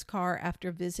driving his car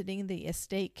after visiting the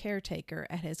estate caretaker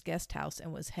at his guest house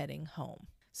and was heading home.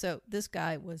 So this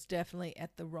guy was definitely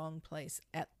at the wrong place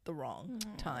at the wrong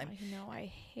time. I know, I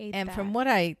hate and that. From what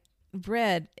I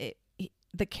read,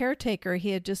 the caretaker,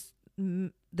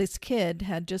 this kid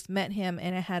had just met him,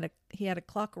 and he had a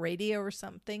clock radio or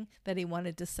something that he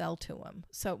wanted to sell to him.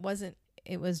 So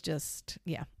it was just,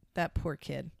 that poor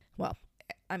kid. Well,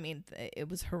 I mean, it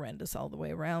was horrendous all the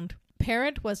way around.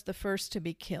 Parent was the first to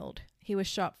be killed. He was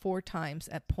shot 4 times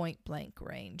at point blank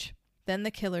range. Then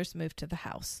the killers moved to the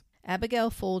house. Abigail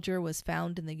Folger was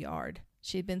found in the yard.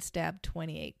 She had been stabbed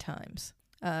 28 times.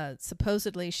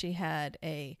 Supposedly she had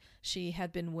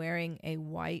been wearing a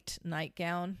white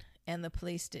nightgown, and the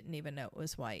police didn't even know it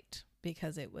was white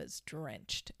because it was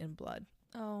drenched in blood.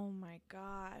 Oh my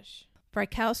gosh.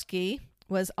 Frykowski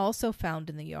was also found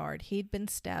in the yard. He'd been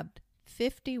stabbed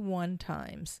 51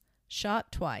 times,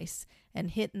 shot twice,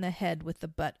 and hit in the head with the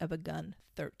butt of a gun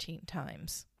 13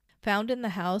 times. Found in the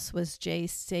house was Jay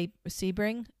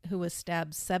Sebring, who was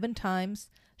stabbed 7 times,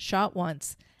 shot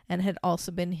once, and had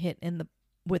also been hit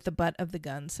with the butt of the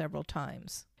gun several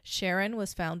times. Sharon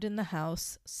was found in the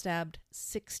house, stabbed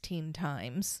 16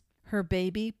 times. Her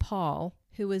baby, Paul,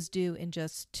 who was due in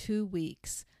just 2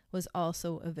 weeks, was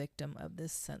also a victim of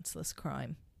this senseless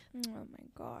crime. Oh my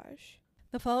gosh.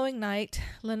 The following night,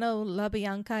 Leno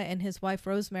LaBianca and his wife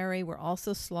Rosemary were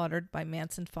also slaughtered by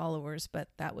Manson followers, but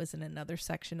that was in another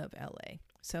section of LA.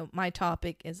 So my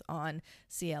topic is on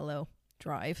Cielo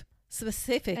Drive.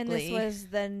 Specifically... And this was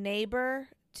the neighbor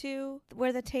to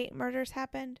where the Tate murders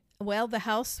happened? Well, the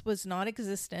house was not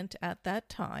existent at that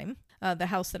time. The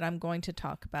house that I'm going to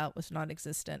talk about was not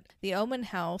existent. The Oman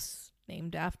house,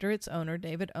 named after its owner,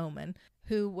 David Oman,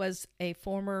 who was a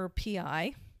former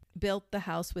PI, built the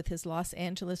house with his Los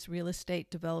Angeles real estate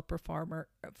developer father.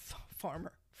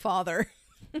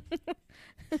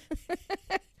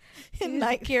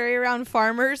 Carry around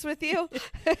farmers with you?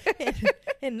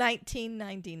 in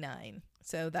 1999.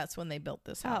 So that's when they built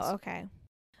this house. Oh, okay.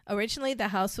 Originally, the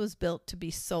house was built to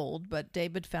be sold, but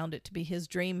David found it to be his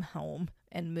dream home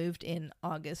and moved in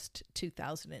August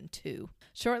 2002.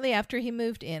 Shortly after he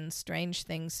moved in, strange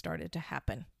things started to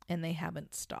happen, and they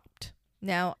haven't stopped.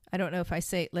 Now, I don't know if I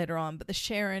say it later on, but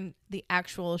the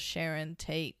actual Sharon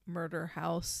Tate murder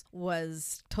house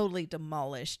was totally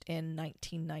demolished in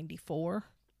 1994,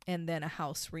 and then a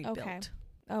house rebuilt. Okay.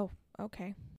 Oh,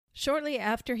 okay. Shortly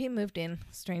after he moved in,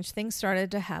 strange things started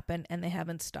to happen, and they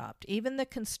haven't stopped. Even the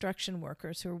construction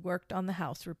workers who worked on the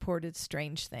house reported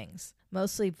strange things,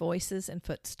 mostly voices and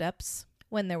footsteps,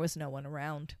 when there was no one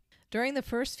around. During the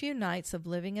first few nights of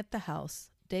living at the house,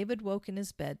 David woke in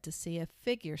his bed to see a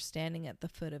figure standing at the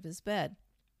foot of his bed.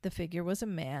 The figure was a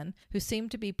man who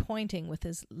seemed to be pointing with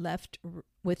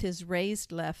his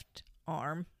raised left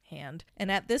hand.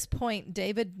 And at this point,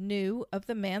 David knew of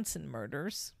the Manson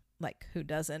murders. Like, who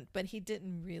doesn't? But he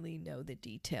didn't really know the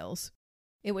details.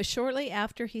 It was shortly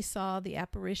after he saw the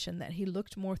apparition that he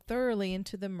looked more thoroughly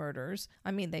into the murders. I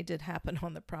mean, they did happen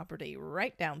on the property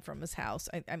right down from his house.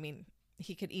 I mean,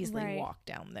 he could easily walk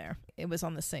down there. It was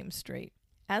on the same street.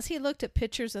 As he looked at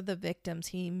pictures of the victims,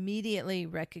 he immediately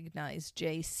recognized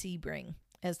Jay Sebring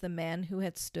as the man who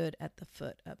had stood at the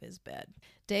foot of his bed.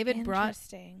 David brought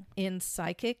in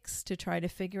psychics to try to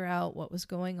figure out what was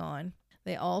going on.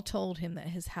 They all told him that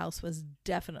his house was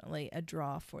definitely a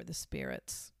draw for the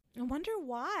spirits. I wonder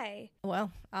why.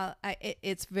 Well,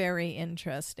 it's very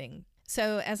interesting.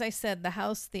 So, as I said,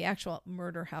 the actual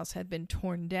murder house had been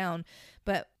torn down,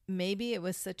 but maybe it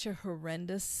was such a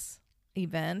horrendous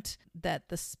event that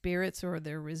the spirits or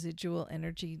their residual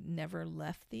energy never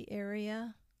left the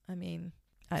area. I mean,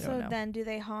 I don't know. So then do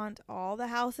they haunt all the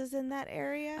houses in that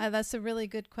area? That's a really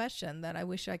good question that I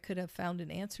wish I could have found an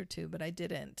answer to, but I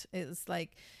didn't. It's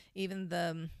like even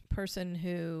the person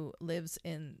who lives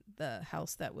in the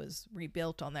house that was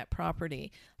rebuilt on that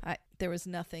property, there was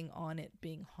nothing on it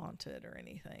being haunted or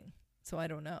anything. So I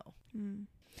don't know.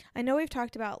 I know we've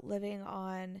talked about living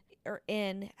on or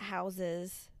in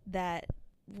houses that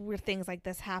where things like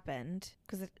this happened,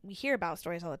 because we hear about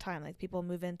stories all the time, like people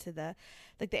move into the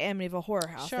Amityville horror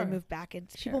house. Sure. They move back in.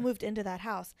 Sure. People moved into that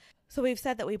house. So we've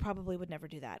said that we probably would never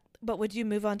do that. But would you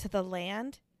move onto the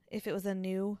land if it was a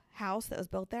new house that was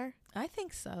built there? I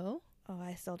think so. Oh,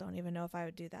 I still don't even know if I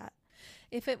would do that.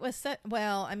 If it was if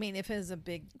it was a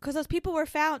big... Because those people were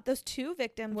found, those 2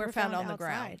 victims were found on the outside.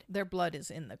 ground. Their blood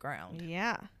is in the ground.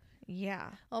 Yeah.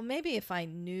 Yeah. Well, maybe if I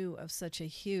knew of such a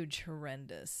huge,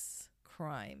 horrendous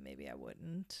crime, maybe I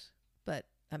wouldn't. But,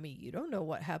 I mean, you don't know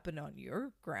what happened on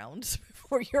your grounds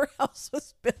before your house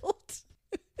was built.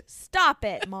 Stop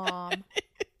it, Mom.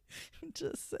 I'm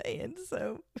just saying,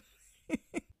 so...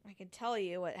 I can tell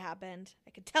you what happened.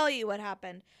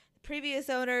 The previous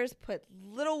owners put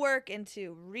little work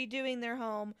into redoing their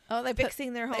home,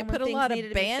 fixing their home. They put a lot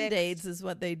of Band-Aids is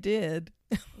what they did.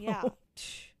 Yeah.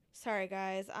 Sorry,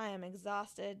 guys. I am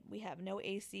exhausted. We have no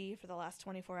AC for the last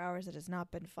 24 hours. It has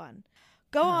not been fun.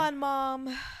 Go on,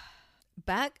 Mom.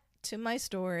 Back to my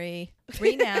story.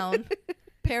 Renowned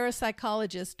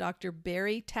parapsychologist Dr.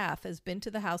 Barry Taff has been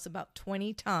to the house about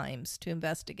 20 times to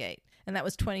investigate, and that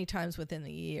was 20 times within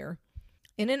the year.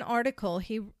 In an article,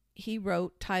 he he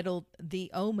wrote, titled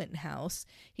The Omen House,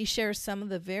 he shares some of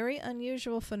the very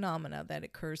unusual phenomena that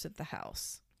occurs at the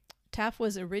house. Taft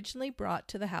was originally brought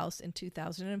to the house in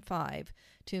 2005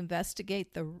 to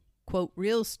investigate the, quote,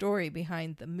 real story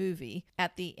behind the movie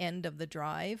At the End of the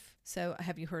Drive. So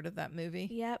have you heard of that movie?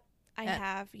 Yep, I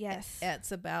have. Yes.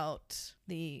 It's about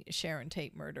the Sharon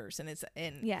Tate murders,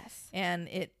 and yes. And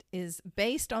it is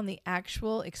based on the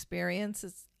actual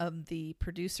experiences of the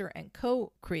producer and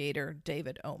co-creator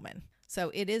David Omen. So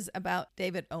it is about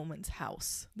David Omen's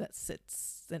house that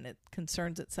sits, and it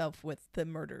concerns itself with the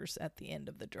murders at the end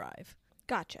of the drive.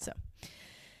 Gotcha. So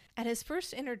at his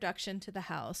first introduction to the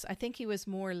house, I think he was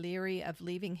more leery of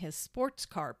leaving his sports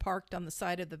car parked on the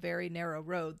side of the very narrow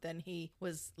road than he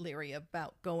was leery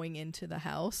about going into the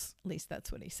house. At least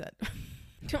that's what he said.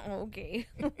 Okay.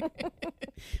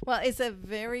 Well, it's a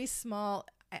very small,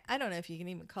 I don't know if you can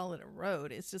even call it a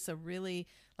road. It's just a really,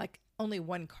 like, only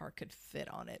one car could fit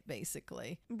on it,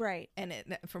 basically. Right. And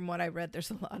from what I read,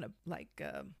 there's a lot of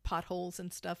potholes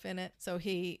and stuff in it. So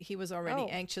he was already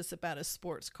anxious about a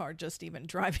sports car just even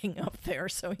driving up there.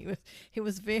 So he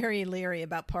was very leery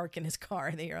about parking his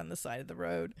car there on the side of the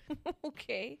road.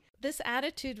 Okay. This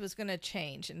attitude was going to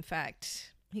change. In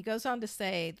fact, he goes on to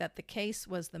say that the case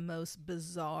was the most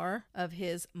bizarre of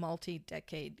his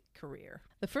multi-decade career.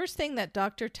 The first thing that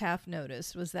Dr. Taft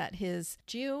noticed was that his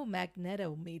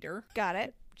geomagnetometer, got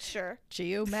it, sure,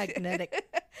 magnetometer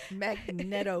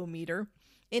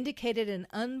indicated an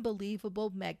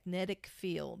unbelievable magnetic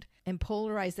field and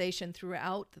polarization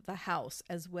throughout the house,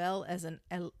 as well as an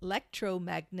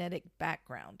electromagnetic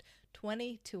background,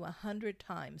 20 to 100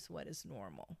 times what is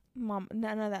normal. Mom,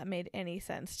 none of that made any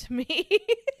sense to me.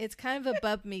 It's kind of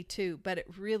above me too, but it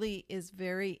really is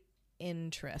very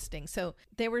interesting. So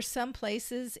there were some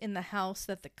places in the house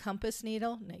that the compass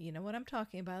needle, now you know what I'm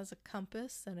talking about, is a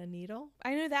compass and a needle.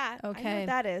 I knew that. Okay. I know what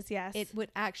that is, yes. It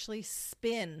would actually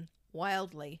spin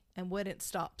wildly and wouldn't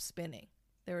stop spinning.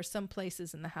 There were some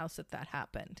places in the house that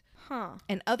happened. Huh.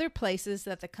 And other places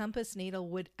that the compass needle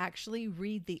would actually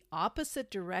read the opposite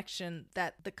direction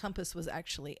that the compass was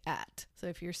actually at. So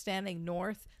if you're standing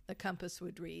north, the compass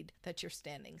would read that you're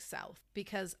standing south,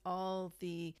 because all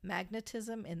the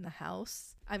magnetism in the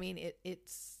house, I mean,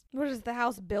 it's... What is the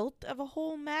house built of a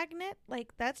whole magnet?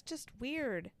 Like, that's just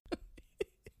weird.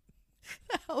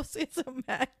 The house is a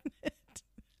magnet.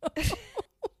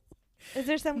 Is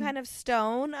there some kind of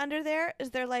stone under there?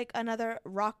 Is there like another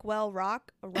Rockwell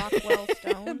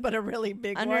stone? But a really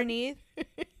big underneath?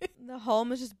 The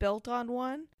home is just built on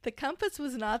one? The compass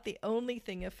was not the only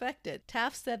thing affected.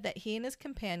 Taft said that he and his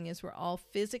companions were all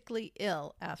physically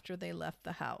ill after they left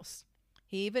the house.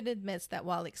 He even admits that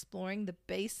while exploring the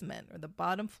basement or the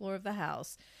bottom floor of the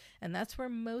house, and that's where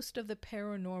most of the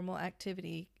paranormal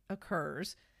activity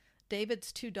occurs,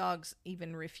 David's 2 dogs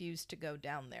even refused to go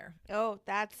down there. Oh,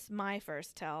 that's my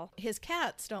first tell. His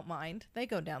cats don't mind. They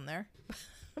go down there.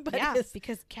 But yeah,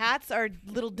 because cats are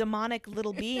little demonic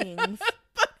little beings.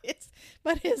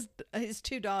 But his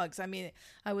 2 dogs, I mean,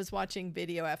 I was watching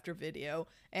video after video,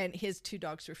 and his 2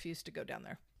 dogs refused to go down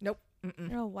there. Nope.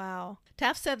 Mm-mm. Oh, wow.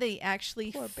 Taft said that he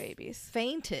actually poor babies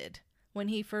fainted when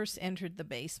he first entered the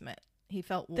basement. He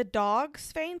felt... The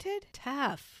dogs fainted?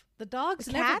 Taft. The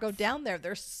dogs never go down there.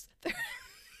 They're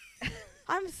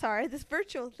I'm sorry. This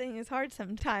virtual thing is hard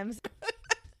sometimes.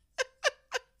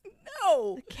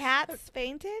 No. The cats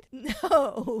fainted?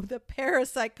 No. The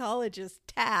parapsychologist,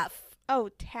 Taft. Oh,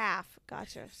 Taft.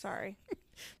 Gotcha. Sorry.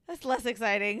 That's less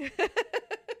exciting.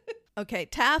 Okay.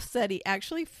 Taft said he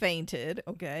actually fainted.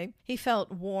 Okay. He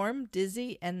felt warm,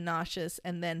 dizzy, and nauseous,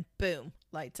 and then boom,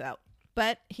 lights out.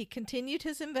 But he continued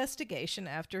his investigation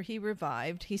after he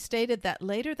revived. He stated that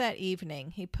later that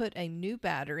evening, he put a new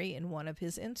battery in one of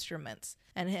his instruments.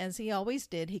 And as he always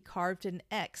did, he carved an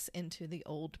X into the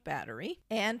old battery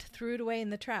and threw it away in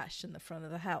the trash in the front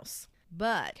of the house.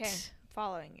 But okay,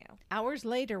 following you. Hours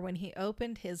later, when he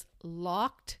opened his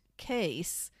locked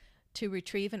case to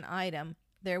retrieve an item,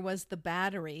 there was the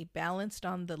battery balanced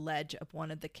on the ledge of one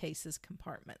of the case's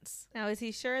compartments. Now, is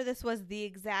he sure this was the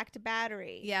exact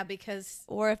battery? Yeah, because...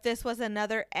 Or if this was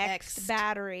another X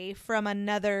battery from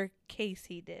another case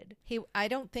he did. I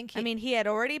don't think he... I mean, he had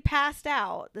already passed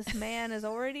out. This man is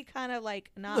already kind of like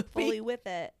not fully with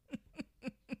it.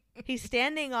 He's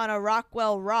standing on a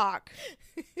Roswell rock.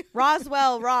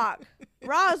 Roswell rock.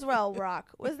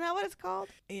 Wasn't that what it's called?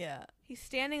 Yeah. He's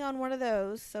standing on one of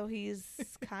those, so he's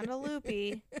kind of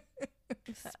loopy.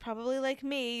 It's probably like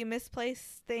me. You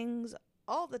misplace things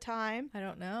all the time. I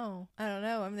don't know. I mean,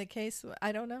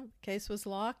 I don't know. The case was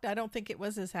locked. I don't think it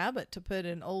was his habit to put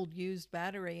an old used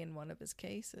battery in one of his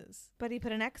cases. But he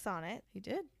put an X on it. He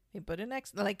did. He put an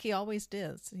X, like he always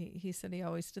does. He said he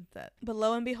always did that. But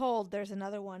lo and behold, there's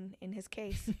another one in his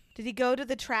case. Did he go to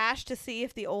the trash to see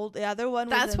if the other one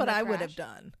was That's in what the I would trash? have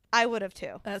done. I would have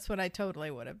too. That's what I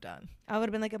totally would have done. I would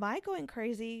have been like, am I going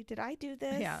crazy? Did I do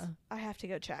this? Yeah. I have to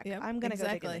go check. Yep, I'm going to go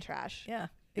dig in exactly. the trash. Yeah,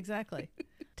 exactly.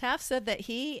 Taft said that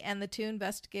he and the 2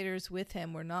 investigators with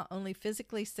him were not only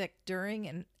physically sick during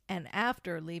and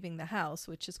after leaving the house,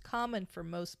 which is common for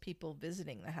most people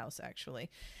visiting the house, actually,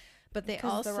 but they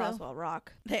Because also the Roswell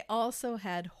Rock. they also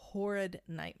had horrid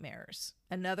nightmares.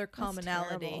 Another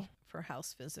commonality terrible. for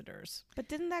house visitors. But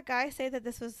didn't that guy say that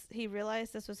he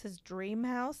realized this was his dream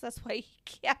house? That's why he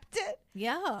kept it?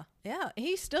 Yeah,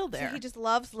 he's still there. So he just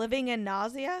loves living in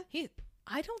nausea?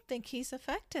 I don't think he's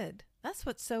affected. That's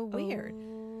what's so weird.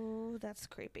 Oh, that's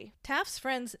creepy. Taft's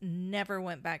friends never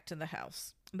went back to the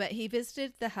house, but he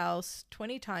visited the house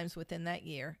 20 times within that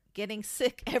year, getting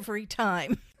sick every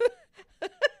time.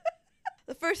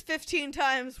 The first 15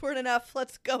 times weren't enough.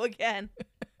 Let's go again.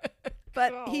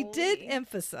 But he did Golly.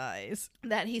 emphasize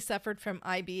that he suffered from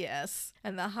IBS,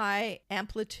 and the high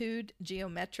amplitude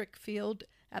geometric field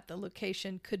at the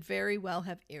location could very well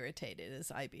have irritated his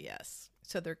IBS.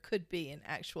 So there could be an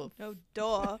actual Oh,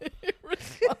 duh.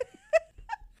 response.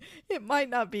 It might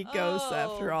not be ghosts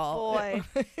after all. Boy.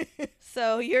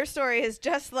 So your story is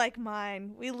just like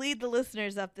mine. We lead the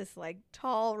listeners up this like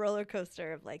tall roller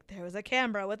coaster of like there was a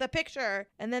camera with a picture,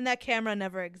 and then that camera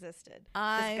never existed.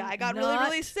 I'm This guy got not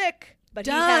really sick, but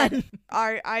done. he had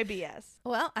our IBS.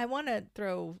 Well, I want to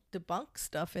throw debunk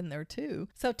stuff in there too.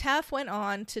 So Taft went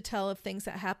on to tell of things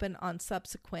that happened on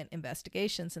subsequent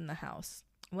investigations in the house.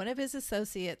 One of his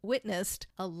associates witnessed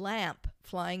a lamp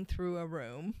flying through a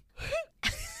room.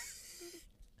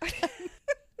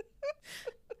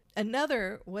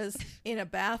 Another was in a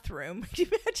bathroom. Can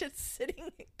you imagine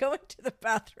going to the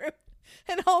bathroom,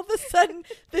 and all of a sudden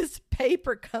this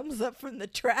paper comes up from the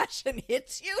trash and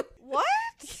hits you? What?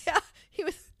 Yeah,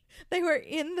 they were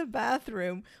in the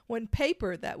bathroom when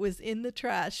paper that was in the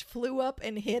trash flew up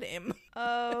and hit him.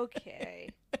 Okay.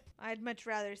 I'd much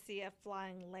rather see a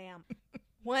flying lamp.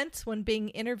 Once, when being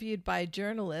interviewed by a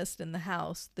journalist in the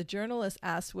house, the journalist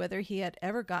asked whether he had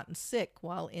ever gotten sick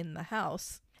while in the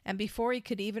house. And before he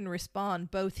could even respond,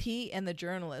 both he and the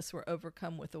journalist were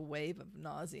overcome with a wave of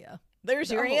nausea.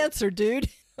 There's your Oh. answer, dude.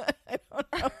 I don't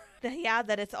know. Yeah,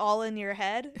 that it's all in your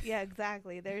head. Yeah,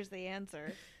 exactly. There's the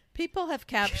answer. People have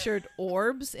captured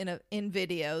orbs in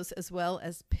videos as well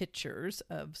as pictures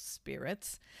of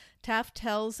spirits. Taft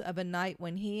tells of a night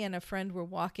when he and a friend were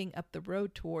walking up the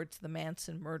road towards the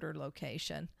Manson murder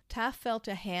location. Taft felt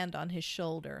a hand on his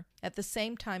shoulder. At the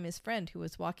same time, his friend who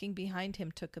was walking behind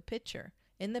him took a picture.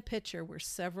 In the picture were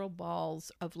several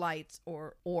balls of lights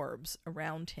or orbs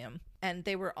around him, and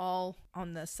they were all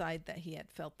on the side that he had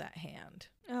felt that hand.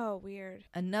 Oh, weird.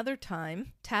 Another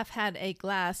time, Taft had a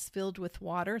glass filled with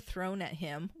water thrown at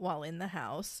him while in the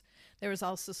house. There was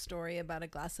also a story about a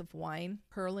glass of wine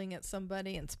hurling at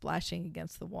somebody and splashing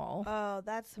against the wall. Oh,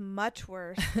 that's much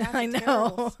worse. That's I a know.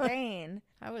 terrible stain.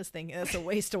 I was thinking that's a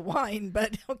waste of wine,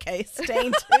 but okay,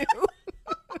 stain too.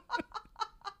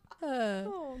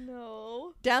 Oh,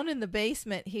 no. Down in the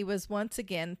basement, he was once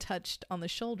again touched on the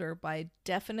shoulder by a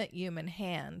definite human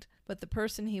hand, but the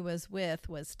person he was with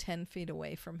was 10 feet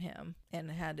away from him and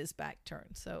had his back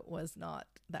turned, so it was not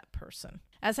that person.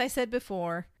 As I said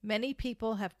before, many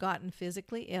people have gotten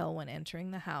physically ill when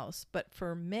entering the house, but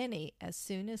for many, as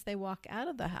soon as they walk out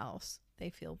of the house,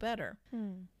 they feel better.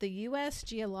 The U.S.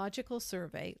 Geological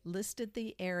Survey listed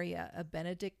the area of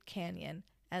Benedict Canyon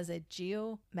as a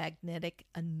geomagnetic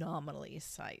anomaly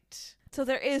site. So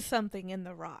there is something in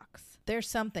the rocks. There's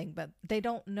something, but they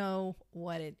don't know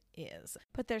what it is.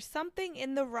 But there's something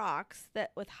in the rocks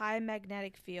that with high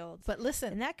magnetic fields. But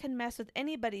listen, And that can mess with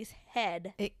anybody's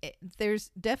head.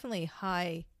 there's definitely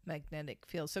high magnetic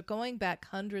fields. So going back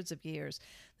hundreds of years,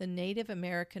 the Native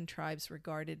American tribes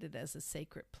regarded it as a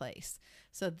sacred place.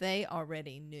 So they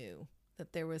already knew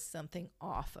that there was something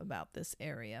off about this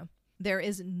area. There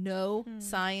is no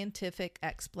scientific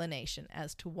explanation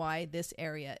as to why this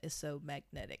area is so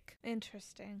magnetic.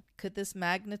 Interesting. Could this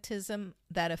magnetism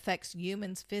that affects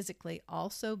humans physically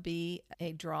also be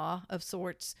a draw of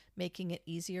sorts, making it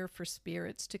easier for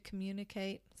spirits to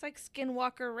communicate? It's like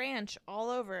Skinwalker Ranch all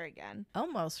over again.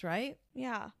 Almost, right?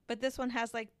 Yeah. But this one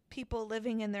has like people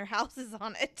living in their houses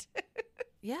on it.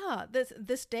 Yeah,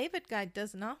 this David guy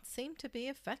does not seem to be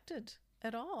affected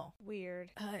at all.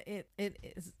 Weird.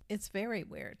 It's very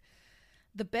weird.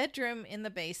 The bedroom in the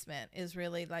basement is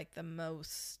really like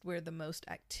where the most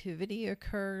activity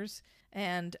occurs.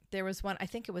 And there was one, I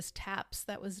think it was TAPS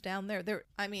that was down there.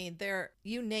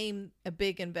 You name a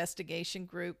big investigation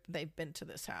group, they've been to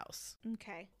this house.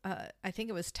 Okay. I think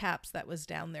it was TAPS that was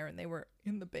down there, and they were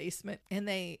in the basement, and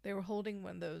they were holding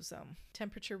one of those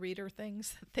temperature reader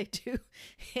things that they do.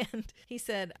 And he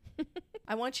said,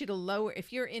 I want you to lower,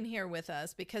 if you're in here with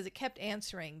us, because it kept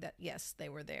answering that, yes, they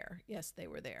were there. Yes, they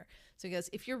were there. So he goes,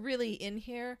 if you're really in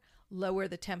here, lower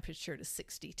the temperature to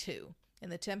 62.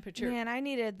 And the temperature. Man, I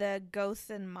needed the ghosts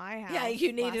in my house. Yeah,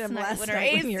 you needed them last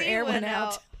night when your air went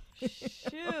out.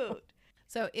 Shoot.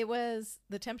 So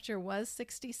the temperature was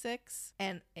 66,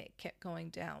 and it kept going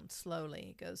down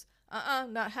slowly. He goes,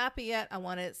 not happy yet. I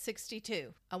want it at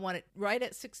 62. I want it right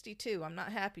at 62. I'm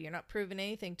not happy. You're not proving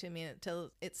anything to me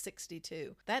until it's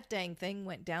 62. That dang thing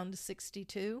went down to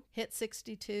 62, hit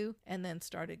 62, and then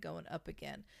started going up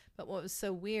again. But what was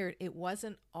so weird, it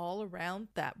wasn't all around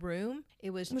that room. It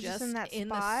was just in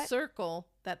the circle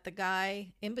that the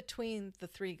guy, in between the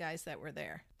three guys that were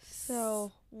there.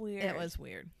 So weird. It was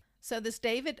weird. So this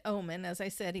David Oman, as I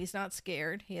said, he's not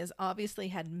scared. He has obviously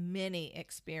had many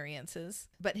experiences.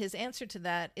 But his answer to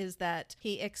that is that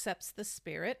he accepts the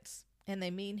spirits and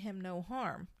they mean him no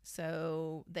harm.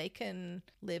 So they can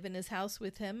live in his house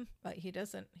with him, but he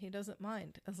doesn't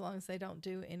mind as long as they don't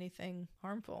do anything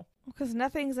harmful. Because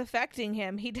nothing's affecting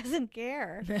him. He doesn't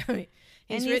care.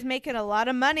 He's making a lot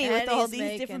of money with all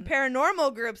these different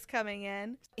paranormal groups coming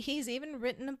in. He's even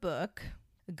written a book,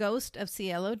 Ghost of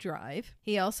Cielo Drive.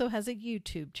 He also has a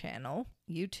YouTube channel,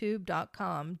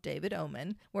 youtube.com, David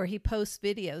Oman, where he posts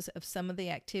videos of some of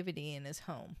the activity in his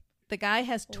home. The guy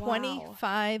has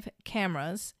 25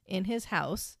 cameras in his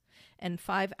house and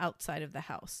 5 outside of the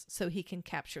house, so he can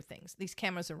capture things. These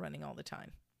cameras are running all the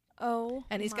time. Oh,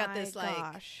 and he's got this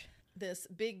gosh. This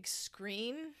big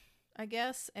screen, I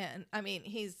guess, and I mean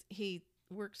he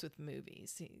works with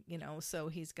movies, so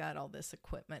he's got all this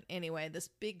equipment. Anyway, this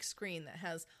big screen that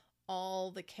has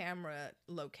all the camera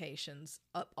locations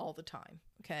up all the time.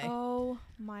 Okay. Oh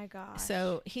my gosh.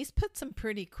 So he's put some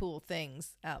pretty cool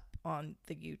things up on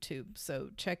the YouTube.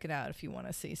 So check it out if you want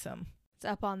to see some. It's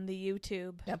up on the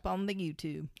YouTube. Up on the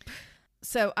YouTube.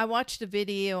 So I watched a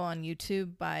video on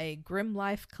YouTube by Grim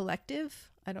Life Collective.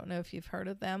 I don't know if you've heard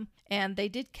of them. And they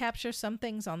did capture some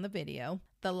things on the video.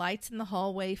 The lights in the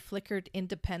hallway flickered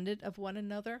independent of one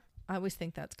another. I always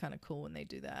think that's kind of cool when they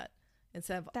do that.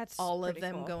 Instead of all of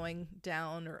them going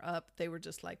down or up, they were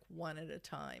just like one at a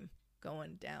time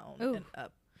going down and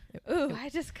up. I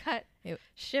just got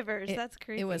shivers. That's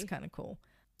creepy. It was kind of cool.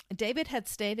 David had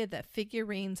stated that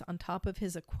figurines on top of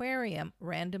his aquarium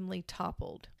randomly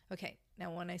toppled. Okay, now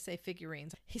when I say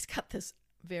figurines, he's got this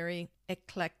very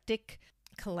eclectic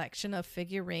collection of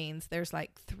figurines. There's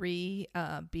like 3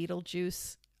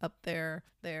 Beetlejuice up there.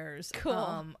 There's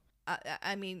cool.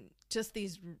 I mean, just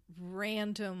these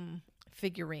random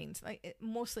figurines,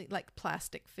 mostly like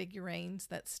plastic figurines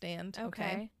that stand.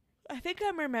 Okay. I think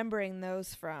I'm remembering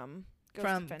those from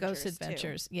Ghost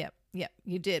Adventures. Too. Yep,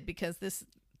 you did, because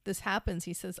this happens,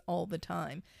 he says, all the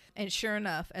time. And sure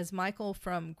enough, as Michael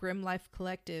from Grim Life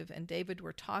Collective and David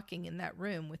were talking in that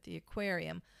room with the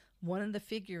aquarium, one of the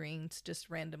figurines just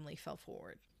randomly fell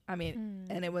forward. I mean,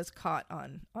 and it was caught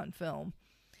on film.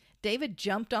 David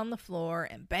jumped on the floor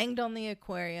and banged on the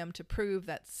aquarium to prove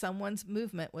that someone's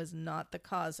movement was not the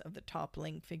cause of the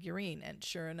toppling figurine. And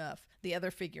sure enough, the other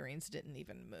figurines didn't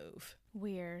even move.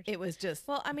 Weird. It was just...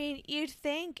 Well, I mean, you'd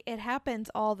think it happens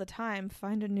all the time.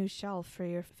 Find a new shelf for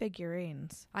your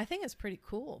figurines. I think it's pretty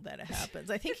cool that it happens.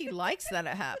 I think he likes that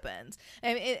it happens.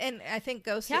 And I think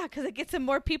Ghost... Yeah, because it gets him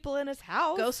more people in his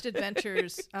house. Ghost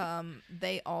Adventures,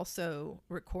 they also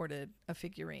recorded a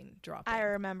figurine dropping. I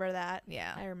remember that.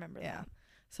 Yeah. I remember that.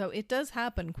 So it does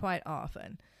happen quite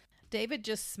often. David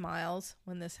just smiles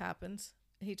when this happens.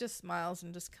 He just smiles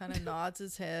and just kind of nods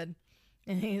his head.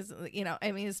 And he's,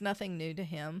 it's nothing new to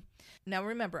him. Now,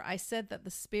 remember, I said that the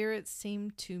spirits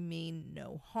seemed to mean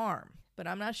no harm, but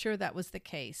I'm not sure that was the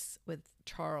case with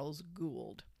Charles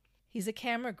Gould. He's a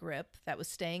camera grip that was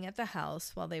staying at the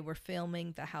house while they were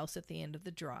filming the house at the end of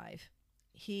the drive.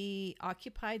 He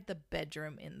occupied the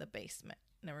bedroom in the basement.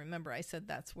 Now, remember, I said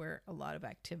that's where a lot of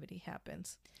activity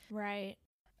happens. Right.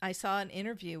 I saw an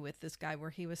interview with this guy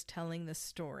where he was telling this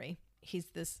story. He's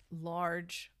this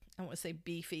large... I don't want to say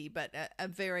beefy, but a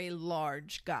very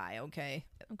large guy, okay?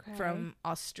 From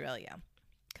Australia,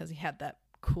 because he had that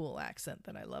cool accent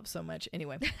that I love so much.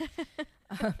 Anyway,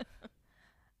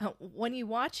 when you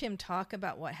watch him talk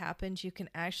about what happened, you can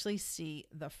actually see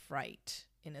the fright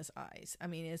in his eyes. I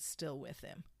mean, it's still with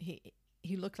him.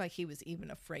 he looked like he was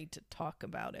even afraid to talk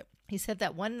about it. He said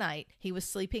that one night he was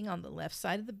sleeping on the left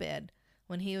side of the bed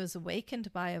when he was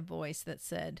awakened by a voice that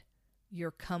said,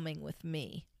 "You're coming with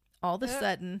me." All of a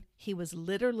sudden, he was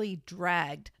literally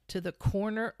dragged to the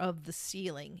corner of the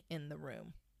ceiling in the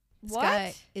room. This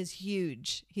guy is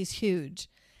huge. He's huge.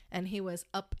 And he was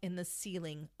up in the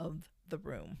ceiling of the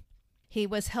room. He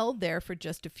was held there for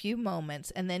just a few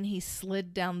moments, and then he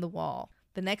slid down the wall.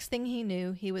 The next thing he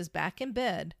knew, he was back in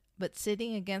bed, but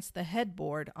sitting against the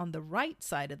headboard on the right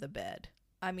side of the bed.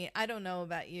 I mean, I don't know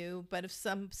about you, but if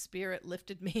some spirit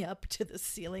lifted me up to the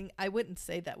ceiling, I wouldn't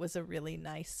say that was a really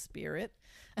nice spirit.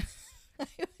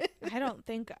 I don't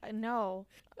think, no.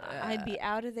 I'd be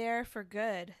out of there for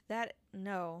good.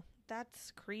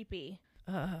 That's creepy.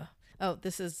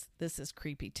 This is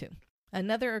creepy too.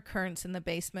 Another occurrence in the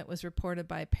basement was reported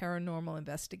by a paranormal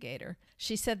investigator.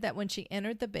 She said that when she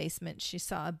entered the basement, she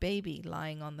saw a baby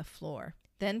lying on the floor.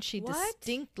 Then she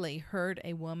distinctly heard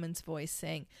a woman's voice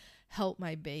saying, "Help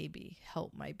my baby,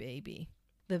 help my baby."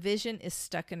 The vision is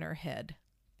stuck in her head.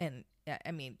 And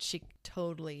I mean, she could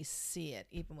totally see it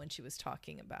even when she was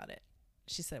talking about it.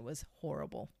 She said it was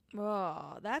horrible.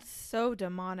 Oh, that's so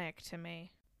demonic to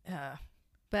me.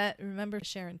 But remember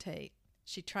Sharon Tate?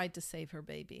 She tried to save her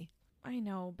baby. I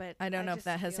know, but I don't know if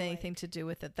that has anything to do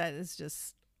with it. That is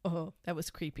just, that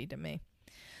was creepy to me.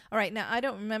 All right, now I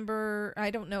don't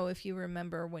know if you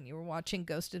remember when you were watching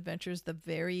Ghost Adventures, the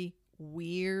very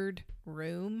weird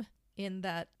room in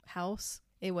that house.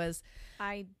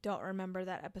 I don't remember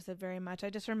that episode very much. I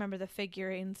just remember the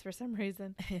figurines for some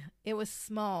reason. It was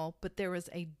small, but there was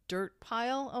a dirt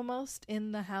pile almost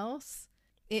in the house.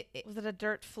 Was it a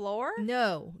dirt floor?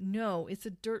 No, it's a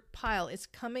dirt pile.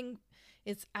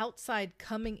 It's outside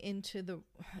coming into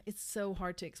it's so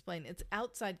hard to explain. It's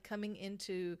outside coming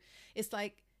into, it's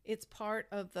like it's part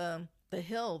of the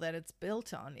hill that it's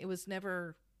built on. It was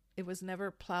never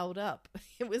plowed up.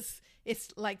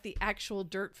 It's like the actual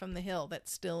dirt from the hill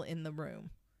that's still in the room,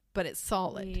 but it's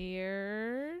solid.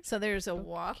 Weird. So there's a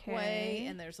walkway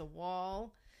and there's a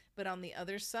wall, but on the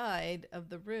other side of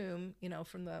the room,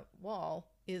 from the wall,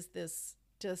 is this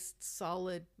just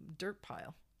solid dirt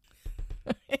pile.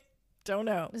 Don't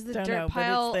know. Is the dirt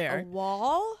pile a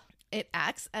wall? It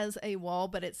acts as a wall,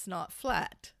 but it's not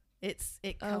flat.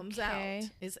 It comes out.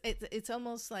 It's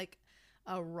almost like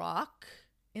a rock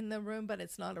in the room, but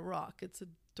it's not a rock. It's a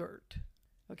dirt.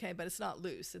 Okay, but it's not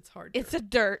loose. It's hard. It's a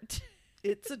dirt.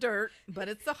 It's a dirt, but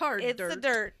it's a hard dirt. It's a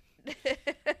dirt.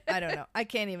 I don't know.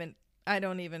 I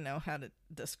don't even know how to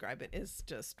describe it. It's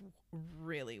just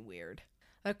really weird.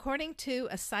 According to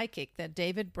a psychic that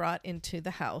David brought into the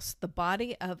house, the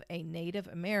body of a Native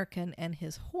American and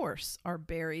his horse are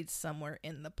buried somewhere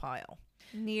in the pile.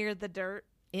 Near the dirt?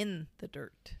 In the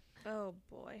dirt. Oh,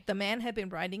 boy. The man had been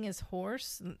riding his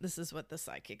horse. This is what the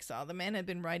psychic saw. The man had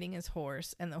been riding his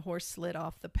horse, and the horse slid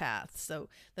off the path. So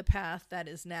the path that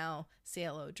is now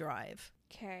Cielo Drive.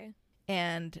 Okay.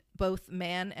 And both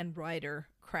man and rider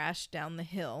crashed down the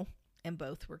hill, and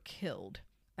both were killed.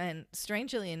 And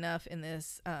strangely enough, in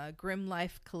this Grim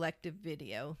Life Collective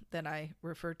video that I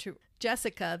refer to,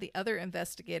 Jessica, the other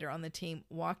investigator on the team,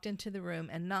 walked into the room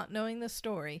and, not knowing the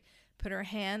story, put her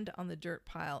hand on the dirt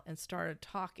pile and started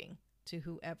talking to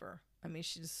whoever. I mean,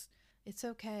 it's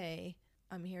okay.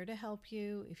 I'm here to help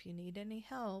you. If you need any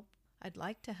help, I'd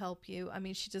like to help you. I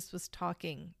mean, she just was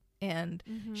talking. And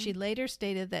she later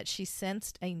stated that she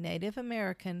sensed a Native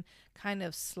American kind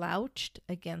of slouched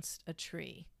against a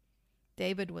tree.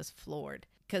 David was floored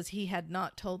because he had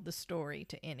not told the story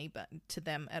to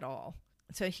them at all.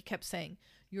 So he kept saying,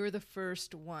 "You're the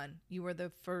first one. You are the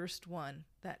first one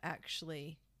that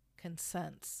actually can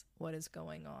sense what is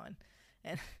going on."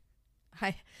 And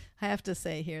I have to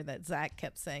say here that Zach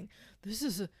kept saying, "This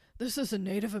is a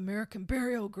Native American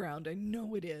burial ground. I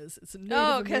know it is. It's a Native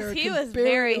American burial ground." Oh, because he was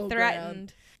very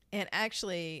threatened. And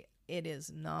actually, it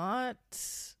is not.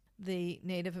 The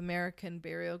Native American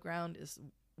burial ground is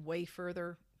way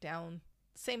further down,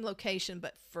 same location,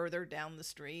 but further down the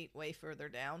street, way further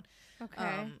down.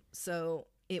 Okay. So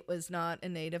it was not a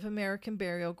Native American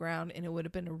burial ground, and it would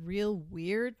have been a real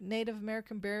weird Native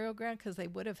American burial ground because they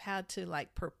would have had to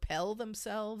propel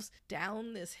themselves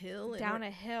down this hill. Down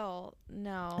a hill.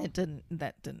 No.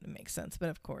 That didn't make sense. But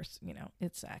of course,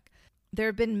 it's Zach. There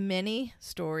have been many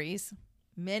stories,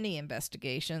 many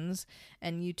investigations,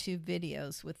 and YouTube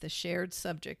videos with the shared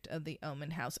subject of the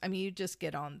Omen House. I mean, you just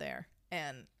get on there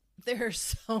and there are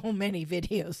so many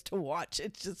videos to watch.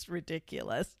 It's just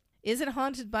ridiculous. Is it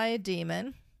haunted by a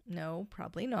demon? No,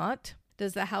 probably not.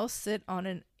 Does the house sit on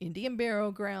an Indian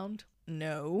burial ground?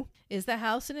 No. Is the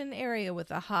house in an area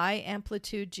with a high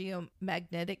amplitude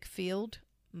geomagnetic field?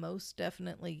 Most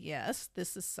definitely yes.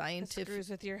 This is Screws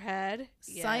with your head.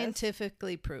 Yes.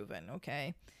 Scientifically proven,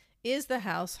 okay? Is the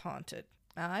house haunted?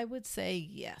 I would say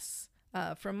yes.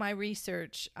 From my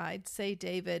research, I'd say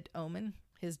David Oman,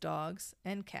 his dogs,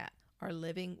 and cat are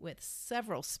living with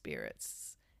several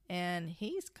spirits, and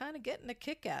he's kind of getting a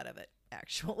kick out of it,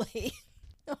 actually.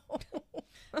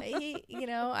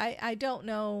 I don't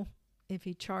know if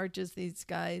he charges these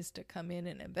guys to come in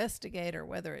and investigate or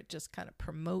whether it just kind of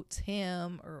promotes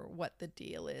him or what the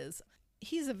deal is.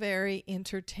 He's a very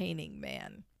entertaining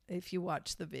man. If you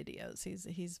watch the videos,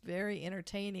 he's very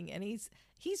entertaining, and he's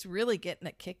really getting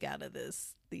a kick out of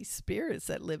these spirits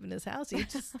that live in his house.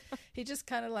 He just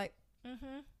kind of like,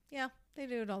 yeah, they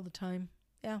do it all the time.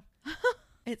 Yeah.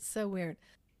 It's so weird.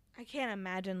 I can't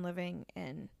imagine living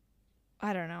in,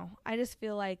 I don't know. I just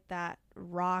feel like that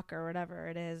rock or whatever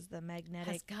it is, the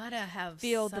magnetic It's gotta have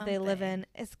field that they live something. in,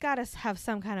 it's got to have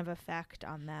some kind of effect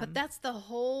on them. But that's the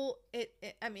whole,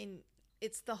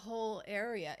 it's the whole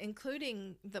area,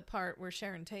 including the part where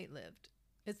Sharon Tate lived.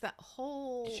 It's that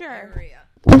whole area.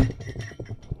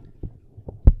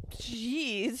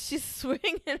 Jeez, she's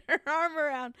swinging her arm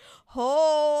around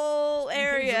whole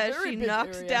area. It's a very She big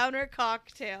knocks area. down her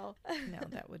cocktail. No,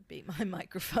 that would be my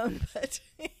microphone, but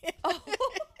Oh.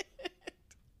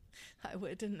 I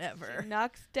would never. She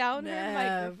knocks down her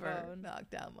Never microphone. knock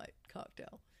down my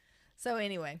cocktail. So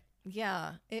anyway,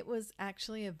 yeah, it was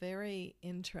actually a very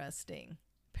interesting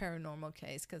paranormal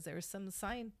case because there was some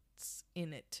science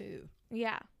in it too.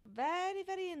 Yeah, very,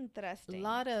 very A interesting.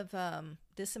 lot of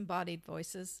disembodied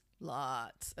voices,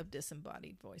 lots of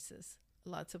disembodied voices,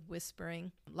 lots of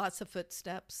whispering, lots of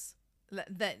footsteps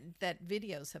that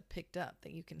videos have picked up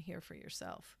that you can hear for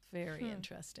yourself. Very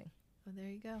interesting. Well, there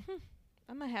you go.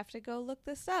 I'm going to have to go look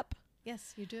this up.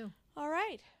 Yes, you do. All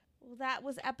right. Well, that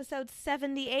was episode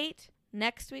 78.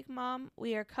 Next week, Mom,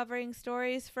 we are covering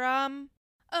stories from...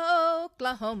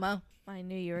 Oklahoma. I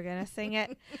knew you were going to sing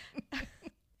it.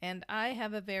 And I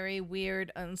have a very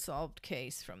weird unsolved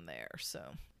case from there.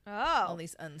 So Oh, all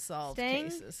these unsolved Staying-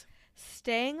 cases.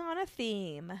 staying on a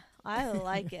theme. I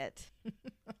like it.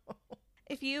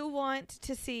 If you want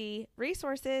to see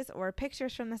resources or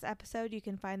pictures from this episode, you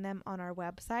can find them on our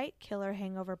website,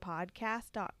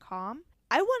 killerhangoverpodcast.com.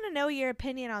 I want to know your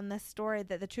opinion on this story,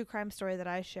 the true crime story that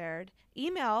I shared.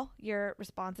 Email your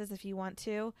responses if you want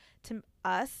to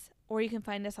us, or you can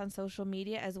find us on social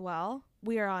media as well.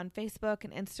 We are on Facebook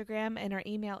and Instagram, and our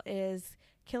email is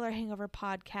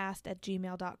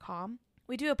killerhangoverpodcast@gmail.com.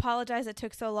 We do apologize it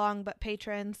took so long, but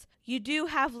patrons, you do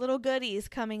have little goodies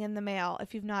coming in the mail.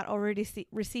 If you've not already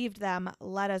received them,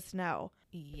 let us know.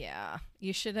 Yeah,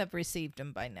 you should have received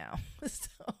them by now. So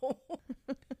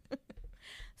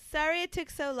Sorry it took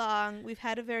so long. We've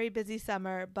had a very busy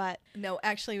summer, but no,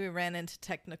 actually, we ran into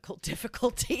technical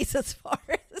difficulties as far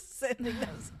as sending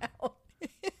those out.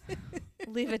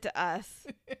 leave it to us.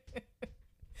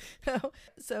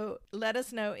 So let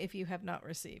us know if you have not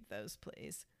received those,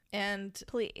 please. And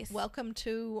Please. welcome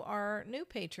to our new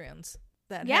patrons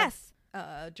that Yes.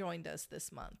 have joined us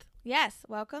this month. Yes,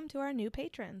 welcome to our new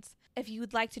patrons. If you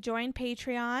would like to join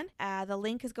Patreon, the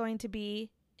link is going to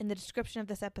be in the description of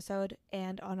this episode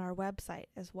and on our website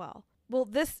as well. Well,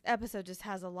 this episode just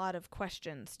has a lot of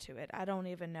questions to it. I don't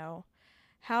even know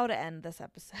how to end this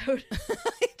episode.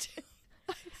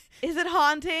 Is it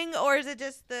haunting, or is it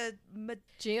just the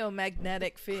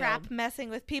Geomagnetic field. crap messing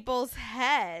with people's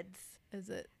heads? Is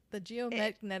it the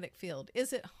geomagnetic field?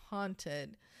 Is it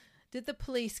haunted? Did the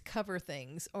police cover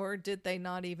things, or did they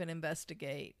not even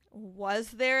investigate? Was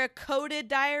there a coded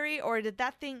diary, or did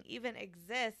that thing even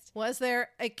exist? Was there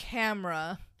a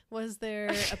camera? Was there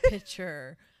a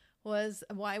picture?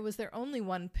 Why was there only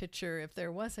one picture if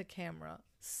there was a camera?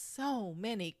 So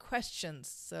many questions,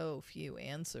 so few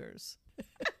answers.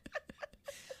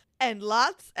 And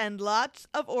lots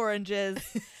of oranges.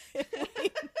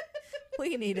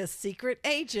 We need a secret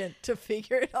agent to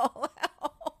figure it all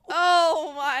out.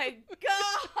 Oh my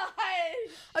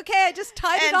God! Okay, I just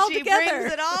tied it And all she together.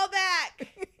 brings it all back.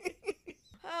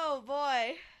 Oh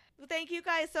boy! Well, thank you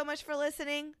guys so much for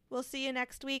listening. We'll see you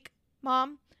next week,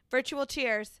 Mom. Virtual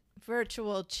cheers.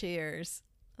 Virtual cheers.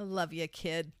 I love you,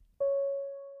 kid.